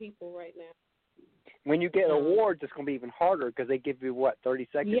some people right now. When you get awards, it's going to be even harder because they give you, 30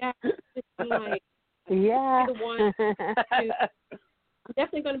 seconds? Yeah. I'm like, yeah. I'm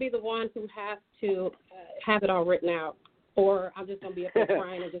definitely going to be the one who has to have it all written out, or I'm just going to be up there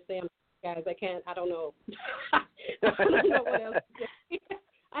crying and just say, guys, I don't know. I don't know what else to say.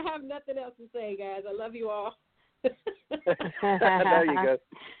 I have nothing else to say, guys. I love you all. There you go.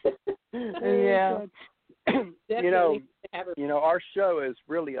 Yeah. Our show is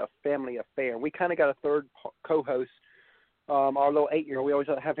really a family affair. We kind of got a third co-host, our little 8-year-old. We always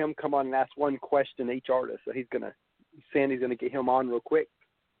have him come on and ask one question to each artist. So Sandy's going to get him on real quick.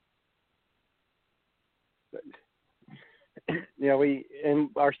 But, and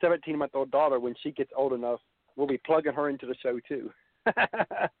our 17-month-old daughter, when she gets old enough, we'll be plugging her into the show too.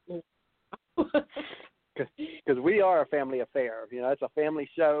 Because we are a family affair. It's a family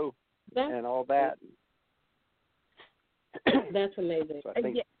show and all that. That's amazing. So I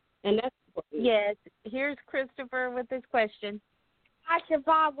think, and that's important. Yes. Here's Christopher with his question. Hi,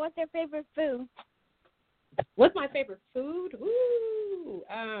 Sha'Vonne. What's your favorite food? What's my favorite food? Ooh,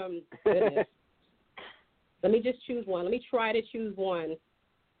 goodness. Let me just choose one. Let me try to choose one.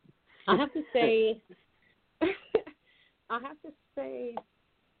 I have to say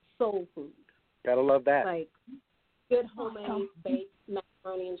soul food. Gotta love that. Like good homemade baked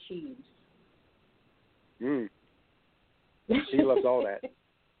macaroni and cheese. She loves all that.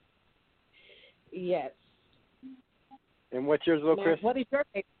 Yes. And what's yours, little Chris? What is your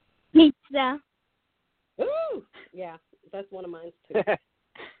favorite? Pizza. Ooh, yeah, that's one of mine too.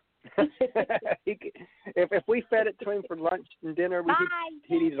 if we fed it to him for lunch and dinner,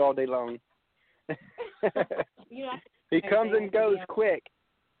 he'd eat it all day long. He comes and goes quick.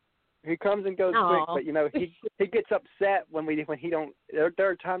 He comes and goes quick, but he gets upset when he don't. There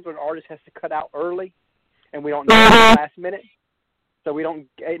are times when an artist has to cut out early, and we don't know at the last minute, so we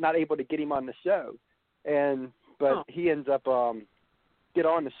not able to get him on the show. But he ends up get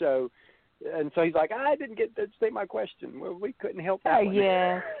on the show, and so he's like, I didn't get to say my question. Well, we couldn't help that one.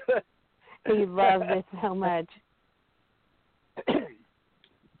 Yeah, he loves it so much.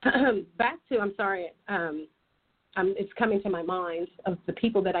 Back to, I'm sorry, it's coming to my mind of the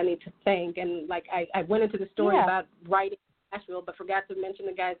people that I need to thank, and like I went into the story about writing in Nashville, but forgot to mention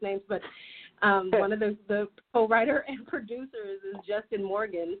the guys' names. But one of the co-writer and producers is Justin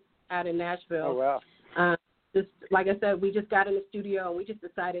Morgan out in Nashville. Oh wow! Just like I said, we just got in the studio and we just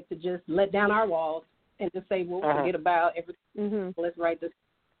decided to just let down our walls and just say we'll forget about everything. Let's write this.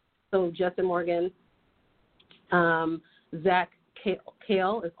 So Justin Morgan, Zach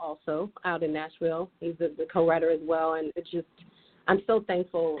Kale is also out in Nashville. He's the co-writer as well, and it's just I'm so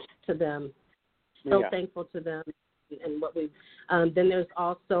thankful to them. Thankful to them and what we've. Then there's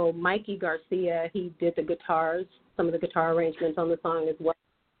also Mikey Garcia. He did the guitars, some of the guitar arrangements on the song as well.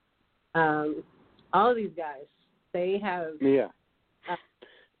 All of these guys, they have. Yeah.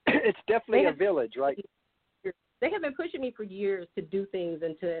 It's definitely a village, right? They have been pushing me for years to do things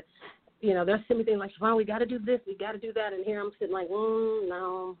and to, there's so many things like, well, we got to do this, we got to do that, and here I'm sitting like,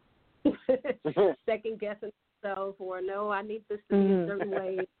 no, second guessing myself, or no, I need this to be a certain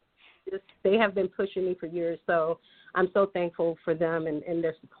way. They have been pushing me for years, so I'm so thankful for them and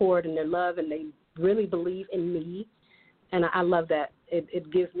their support and their love, and they really believe in me, and I love that. It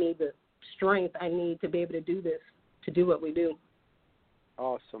gives me the strength I need to be able to do this, to do what we do.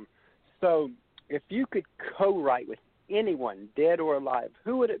 Awesome. So if you could co-write with anyone, dead or alive,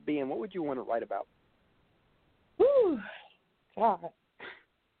 who would it be and what would you want to write about? Whew. God.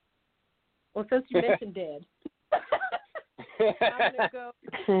 Well, since you mentioned dead, I'm going to go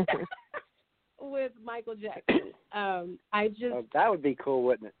with Michael Jackson. that would be cool,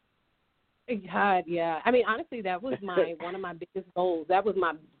 wouldn't it? God, yeah. I mean, honestly, that was one of my biggest goals. That was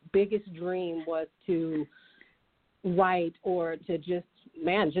my biggest dream, was to write or to just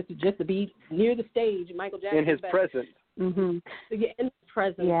to be near the stage, Michael Jackson. In his presence. Mm-hmm. Yeah, in his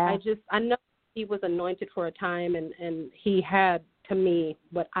presence. Yeah. I know he was anointed for a time, and he had, to me,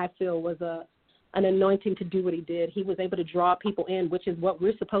 what I feel was an anointing to do what he did. He was able to draw people in, which is what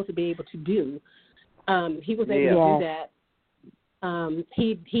we're supposed to be able to do. He was able to do that.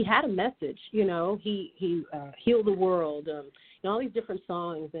 He had a message, he healed the world, all these different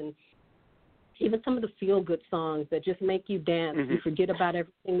songs, and even some of the feel-good songs that just make you dance. You forget about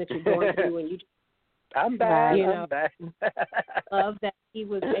everything that you're going through, and you just, I'm back. I'm back. love that he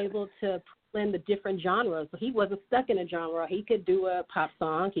was able to pull in the different genres. So he wasn't stuck in a genre. He could do a pop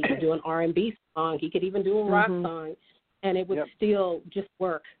song. He could do an R&B song. He could even do a rock song, and it would still just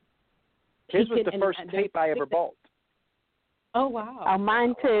work. His was the first tape I ever bought. Oh, wow. Oh,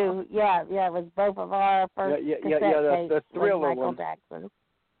 mine too. Yeah, it was both of our first cassette tapes the Thriller Michael one. Jackson.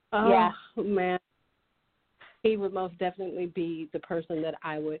 Oh, man. He would most definitely be the person that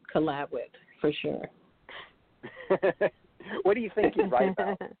I would collab with, for sure. What do you think he'd write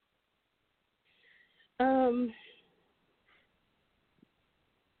about?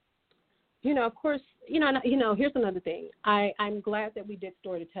 Of course, here's another thing. I'm glad that we did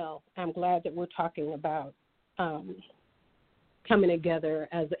Story to Tell. I'm glad that we're talking about coming together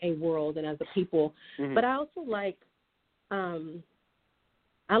as a world and as a people. Mm-hmm. But I also like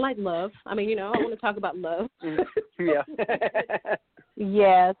love. I mean, I want to talk about love. Yeah.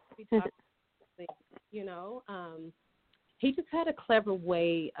 Yes. He just had a clever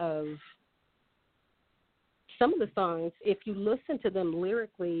way of some of the songs, if you listen to them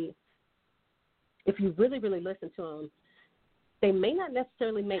lyrically, if you really, really listen to them, they may not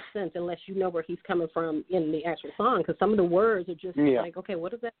necessarily make sense unless you know where he's coming from in the actual song, because some of the words are just like, okay,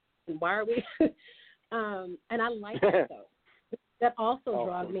 what is that? And why are we? And I like that, though. That also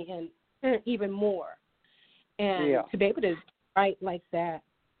draws me in even more. And to be able to write like that,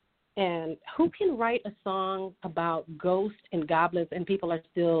 and who can write a song about ghosts and goblins and people are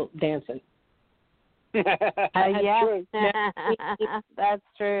still dancing? Yes, that's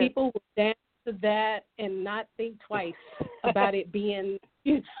true. People will dance to that and not think twice about it being,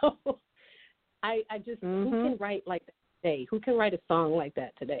 I just, who can write like that today? Who can write a song like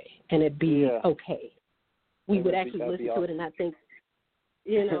that today and it be okay? We would actually listen to it and not think,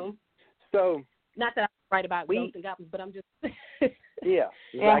 So, not that I write about ghosts and goblins, but I'm just. Yeah,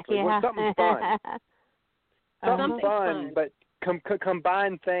 exactly. Yeah. Well, something fun. Something fun, but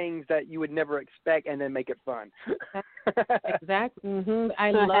combine things that you would never expect and then make it fun. Exactly.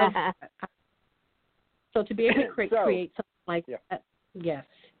 I love that. So to be able to create something like that, yes,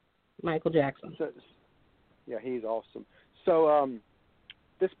 Michael Jackson. So, he's awesome. So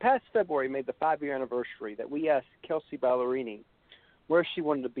this past February made the 5-year anniversary that we asked Kelsey Ballerini where she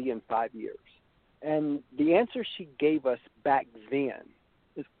wanted to be in 5 years. And the answer she gave us back then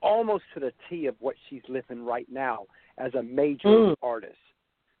is almost to the T of what she's living right now as a major artist.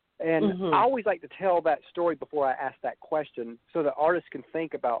 And I always like to tell that story before I ask that question so the artist can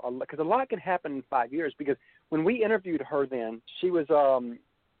think about, because a lot can happen in 5 years. Because when we interviewed her then, she was,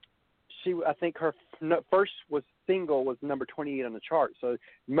 I think her first single was number 28 on the chart. So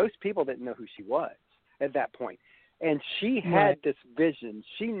most people didn't know who she was at that point. And she had this vision.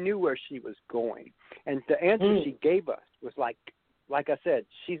 She knew where she was going. And the answer she gave us was like I said,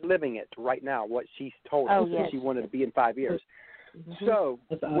 she's living it right now, what she's told us that she wanted to be in 5 years. So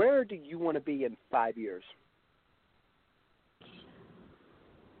where do you want to be in 5 years?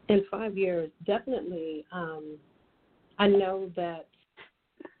 In 5 years, definitely. I know that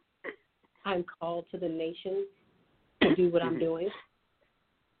I'm called to the nation to do what I'm doing.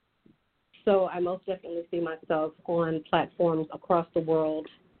 So I most definitely see myself on platforms across the world,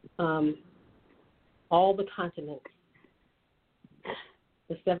 all the continents,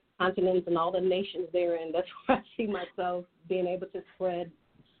 the 7 continents and all the nations therein. That's where I see myself being able to spread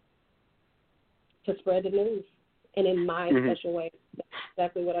the news, and in my special way. That's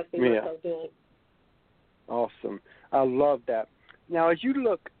exactly what I see myself doing. Awesome. I love that. Now, as you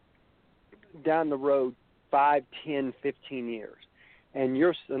look down the road 5, 10, 15 years, and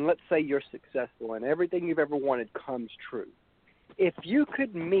let's say you're successful and everything you've ever wanted comes true, if you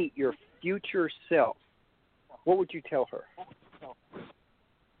could meet your future self, what would you tell her?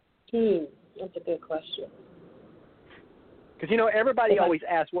 That's a good question. Because everybody always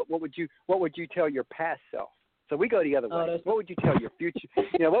asks, what would you tell your past self? So we go the other way. What would you tell your future?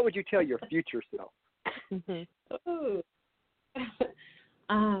 What would you tell your future self?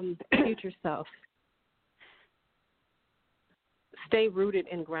 Future self. Stay rooted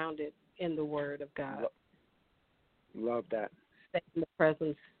and grounded in the Word of God. Love that. Stay in the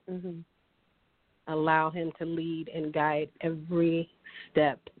presence. Allow Him to lead and guide every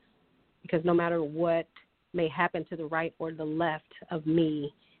step. Because no matter what may happen to the right or the left of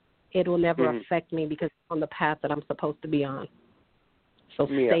me, it will never affect me because I'm on the path that I'm supposed to be on. So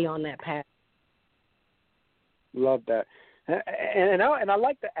stay on that path. Love that. And I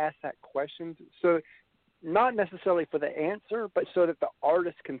like to ask that question. So not necessarily for the answer, but so that the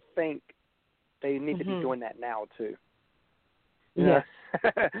artist can think they need to be doing that now too. Because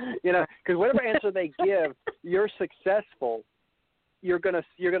whatever answer they give, you're successful. You're gonna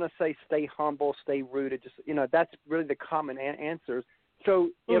say stay humble, stay rooted. Just that's really the common answers. So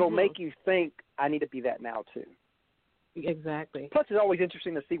it'll make you think I need to be that now too. Exactly. Plus, it's always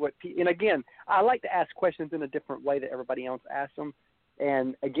interesting to see what. And again, I like to ask questions in a different way that everybody else asks them.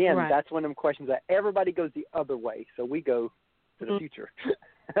 And again, Right. that's one of them questions that everybody goes the other way, so we go to the future.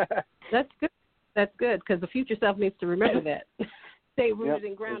 That's good. That's good, because the future self needs to remember that. Stay rooted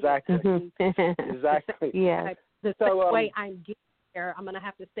and grounded. Exactly. Exactly. Yes. The So, same way I'm getting there, I'm going to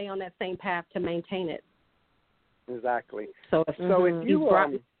have to stay on that same path to maintain it. Exactly. So if you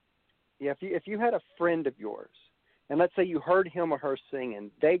if you had a friend of yours, and let's say you heard him or her sing,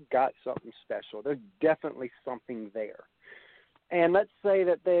 and they got something special, there's definitely something there. And let's say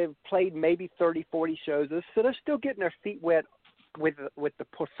that they've played maybe 30, 40 shows, so they're still getting their feet wet with the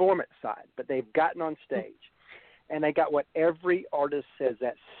performance side, but they've gotten on stage, and they got what every artist says,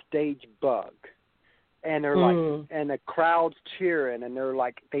 that stage bug. And they're like, and the crowd's cheering, and they're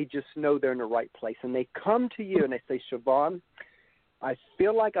like, they just know they're in the right place. And they come to you and they say, Sha'Vonne, I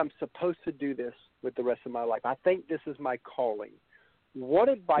feel like I'm supposed to do this with the rest of my life. I think this is my calling. What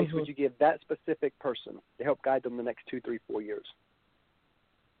advice would you give that specific person to help guide them the next 2, 3, 4 years?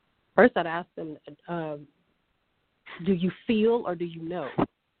 First, I'd ask them, do you feel or do you know?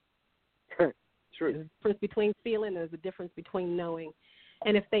 True. There's a difference between feeling, there's a difference between knowing.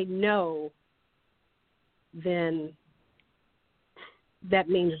 And if they know, then that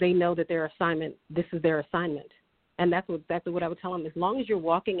means they know that their assignment, this is their assignment. And that's exactly what I would tell them. As long as you're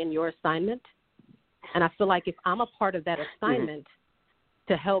walking in your assignment, and I feel like if I'm a part of that assignment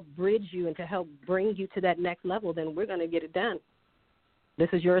to help bridge you and to help bring you to that next level, then we're going to get it done. This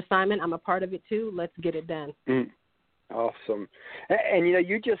is your assignment. I'm a part of it too. Let's get it done. Awesome. And, you know,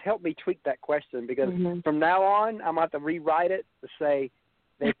 you just helped me tweak that question, because from now on, I'm going to have to rewrite it to say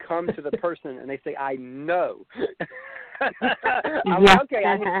they come to the person and they say, I know. I'm like, okay,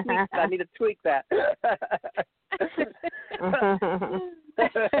 I need to tweak that.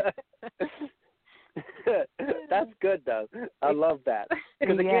 That's good, though. I love that.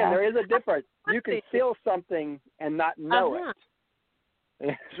 Because, again, there is a difference. You can feel something and not know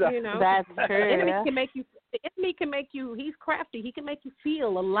it. So, you know, that's true. The enemy can make you, he's crafty. He can make you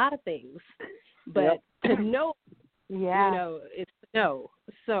feel a lot of things. But to know, you know, it's to know.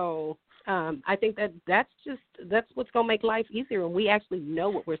 So I think that's what's going to make life easier, when we actually know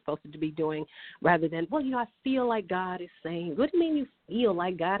what we're supposed to be doing, rather than, well, you know, I feel like God is saying. What do you mean you feel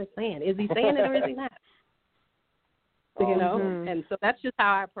like God is saying? Is he saying it or is he not? You know? And so that's just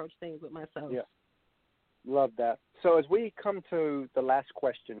how I approach things with myself. Yeah. Love that. So as we come to the last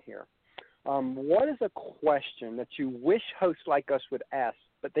question here, what is a question that you wish hosts like us would ask,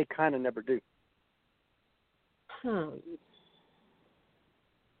 but they kind of never do?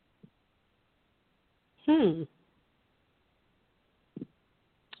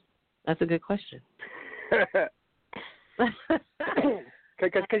 That's a good question.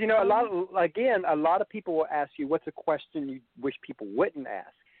 Because you know, a lot of people will ask you, what's a question you wish people wouldn't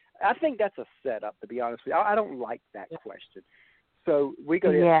ask? I think that's a setup, to be honest with you. I don't like that question. So we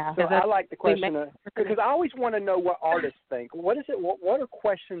go. So I like the question because I always want to know what artists think. What is it? What are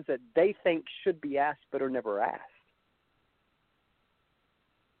questions that they think should be asked but are never asked?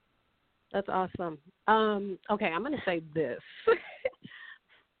 That's awesome. Okay, I'm going to say this.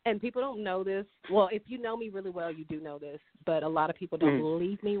 And people don't know this. Well, if you know me really well, you do know this. But a lot of people don't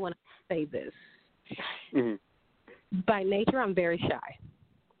believe me when I say this. By nature, I'm very shy.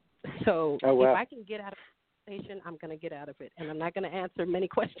 So if I can get out of the conversation, I'm going to get out of it. And I'm not going to answer many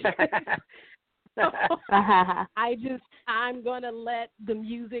questions. So I'm going to let the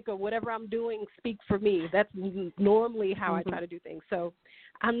music or whatever I'm doing speak for me. That's normally how I try to do things. So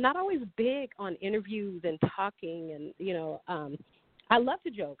I'm not always big on interviews and talking and, you know, I love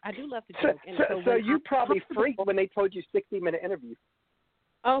to joke. I do love to joke. And so you probably freaked when they told you 60-minute interview.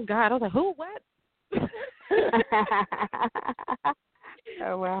 Oh, God. I was like, who, what?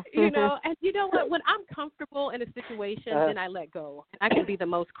 Oh, well. You know, and you know what? When I'm comfortable in a situation, then I let go. I can be the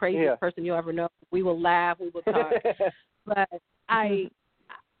most craziest person you'll ever know. We will laugh. We will talk. But I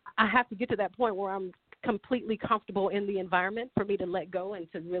have to get to that point where I'm completely comfortable in the environment for me to let go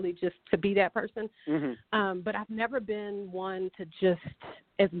and to really just to be that person. But I've never been one to just,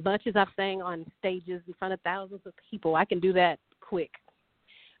 as much as I've sang on stages in front of thousands of people, I can do that quick.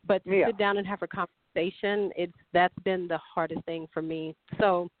 But to sit down and have a conversation, that's been the hardest thing for me.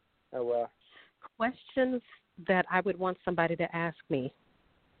 So questions that I would want somebody to ask me.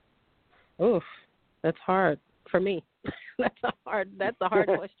 Oof, that's hard for me. That's a hard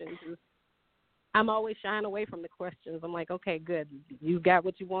question. I'm always shying away from the questions. I'm like, okay, good. You got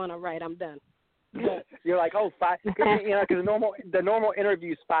what you want. All right, I'm done. You're like, 5. You know, because the normal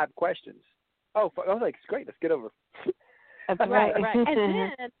interview is 5 questions. I was like, it's great. Let's get over. Right. And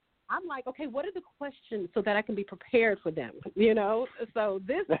then I'm like, okay, what are the questions so that I can be prepared for them? You know. So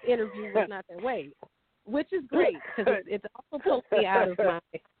this interview was not that way. which is great because it's also pulls me out of my.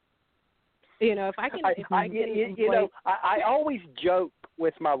 If I can, I always joke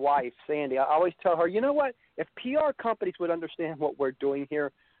with my wife, Sandy. I always tell her, you know what? If PR companies would understand what we're doing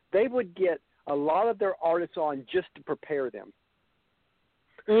here, they would get a lot of their artists on just to prepare them.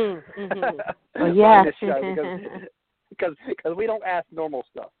 Mm-hmm. Well, yeah. Because we don't ask normal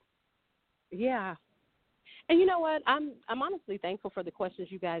stuff. Yeah. And you know what? I'm honestly thankful for the questions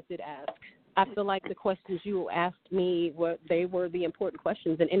you guys did ask. I feel like the questions you asked me they were the important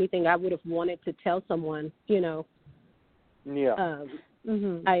questions, and anything I would have wanted to tell someone, Yeah.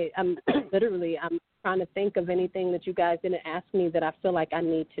 I'm literally trying to think of anything that you guys didn't ask me that I feel like I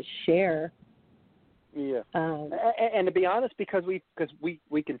need to share. Yeah. And to be honest, because we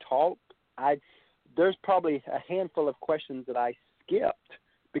can talk, there's probably a handful of questions that I skipped.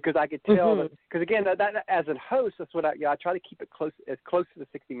 Because I could tell that, because again, that as a host, that's what I try to keep it as close to the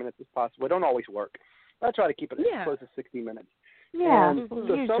 60 minutes as possible. It don't always work. But I try to keep it as close as 60 minutes. Yeah. And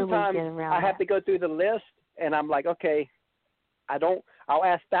so sometimes I have to go through the list, and I'm like, okay, I'll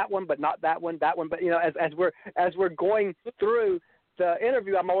ask that one, but not that one, but as we're going through the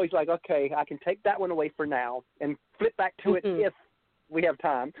interview, I'm always like, okay, I can take that one away for now and flip back to it if we have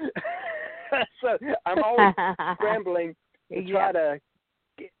time. So I'm always scrambling to try to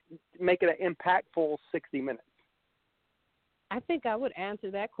make it an impactful 60 minutes. I think I would answer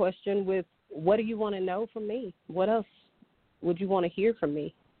that question with, what do you want to know from me? What else would you want to hear from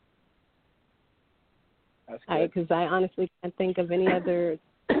me? That's good. Because I honestly can't think of any other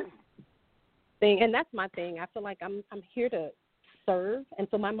thing. And that's my thing. I feel like I'm here to serve. And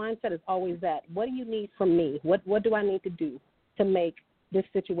so my mindset is always that. What do you need from me? What do I need to do to make this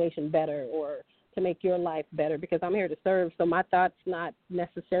situation better or to make your life better? Because I'm here to serve. So my thought's not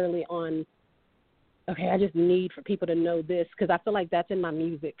necessarily on, okay, I just need for people to know this, because I feel like that's in my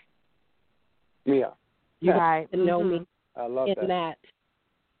music. Yeah. You have to know me I love in that.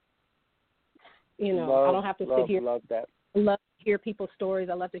 I don't have to sit here. Love that. I love to hear people's stories.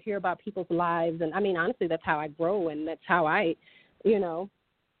 I love to hear about people's lives. And, I mean, honestly, that's how I grow, and that's how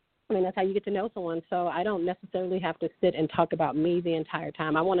that's how you get to know someone. So I don't necessarily have to sit and talk about me the entire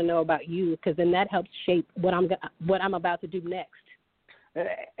time. I want to know about you, because then that helps shape what I'm about to do next.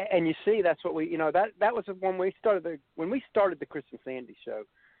 And you see, that's what we, that was when we started the Chris and Sandy show.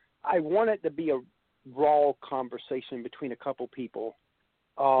 I wanted to be a raw conversation between a couple people,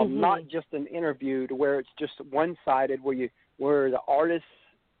 not just an interview to where it's just one-sided, where the artist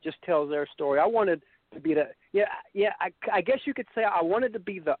just tells their story. I wanted to be I guess you could say I wanted to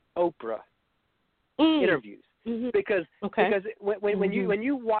be the Oprah interviews, because when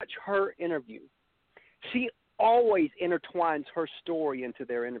you watch her interview, she always intertwines her story into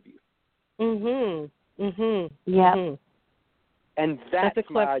their interview. Yeah. And that's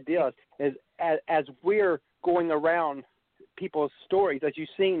my idea, is as we're going around people's stories, as you've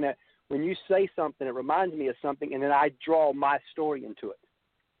seen, that when you say something, it reminds me of something, and then I draw my story into it.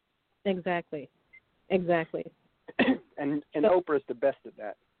 Exactly. And Oprah's the best at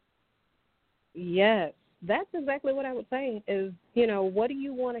that. Yes. That's exactly what I would say is, what do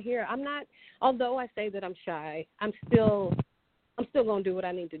you want to hear? I'm not, although I say that I'm shy, I'm still going to do what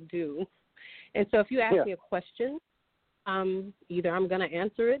I need to do. And so if you ask me a question, either I'm going to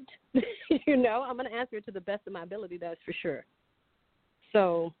answer it, I'm going to answer it to the best of my ability, that's for sure.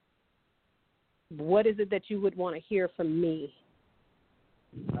 So what is it that you would want to hear from me?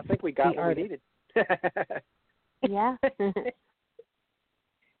 I think we got what we needed. Yeah.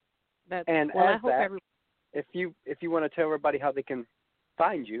 If you want to tell everybody how they can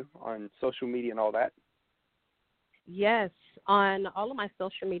find you on social media and all that. Yes, on all of my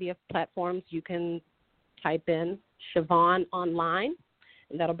social media platforms, you can type in Sha'Vonne Online,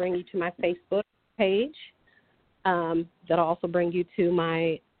 and that'll bring you to my Facebook page. That'll also bring you to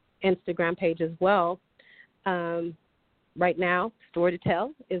my Instagram page as well. Right now, Story to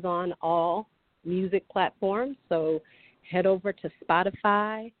Tell is on all music platforms, so head over to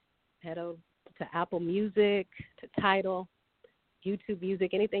Spotify, head over to Apple Music, to Tidal, YouTube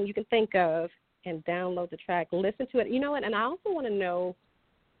Music, anything you can think of, and download the track, listen to it. You know what? And I also want to know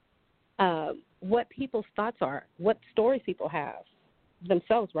what people's thoughts are, what stories people have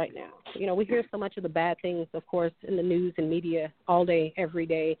themselves right now. We hear so much of the bad things, of course, in the news and media all day, every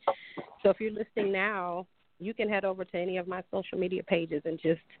day. So if you're listening now, you can head over to any of my social media pages and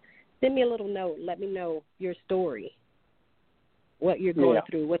just send me a little note. Let me know your story, what you're going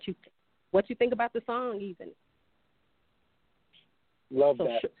through, what you think about the song even. Love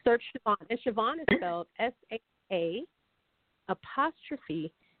that. Search Sha'Vonne. And Sha'Vonne is spelled S-A-A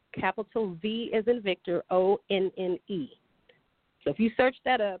apostrophe capital V as in Victor, O-N-N-E. So if you search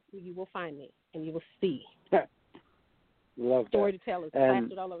that up, you will find me. and you will see. Love Story that. to tell is And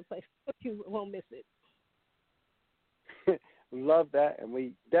plastered all over the place. You won't miss it. love that, and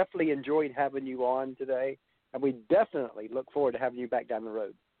we definitely enjoyed having you on today, and we definitely look forward to having you back down the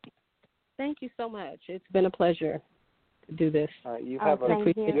road. Thank you so much. It's been a pleasure to do this. You Oh, have thank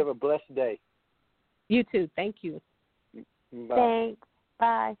you. you have a blessed day. You too. Thank you. Bye. Thanks.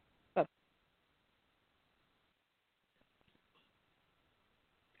 Bye.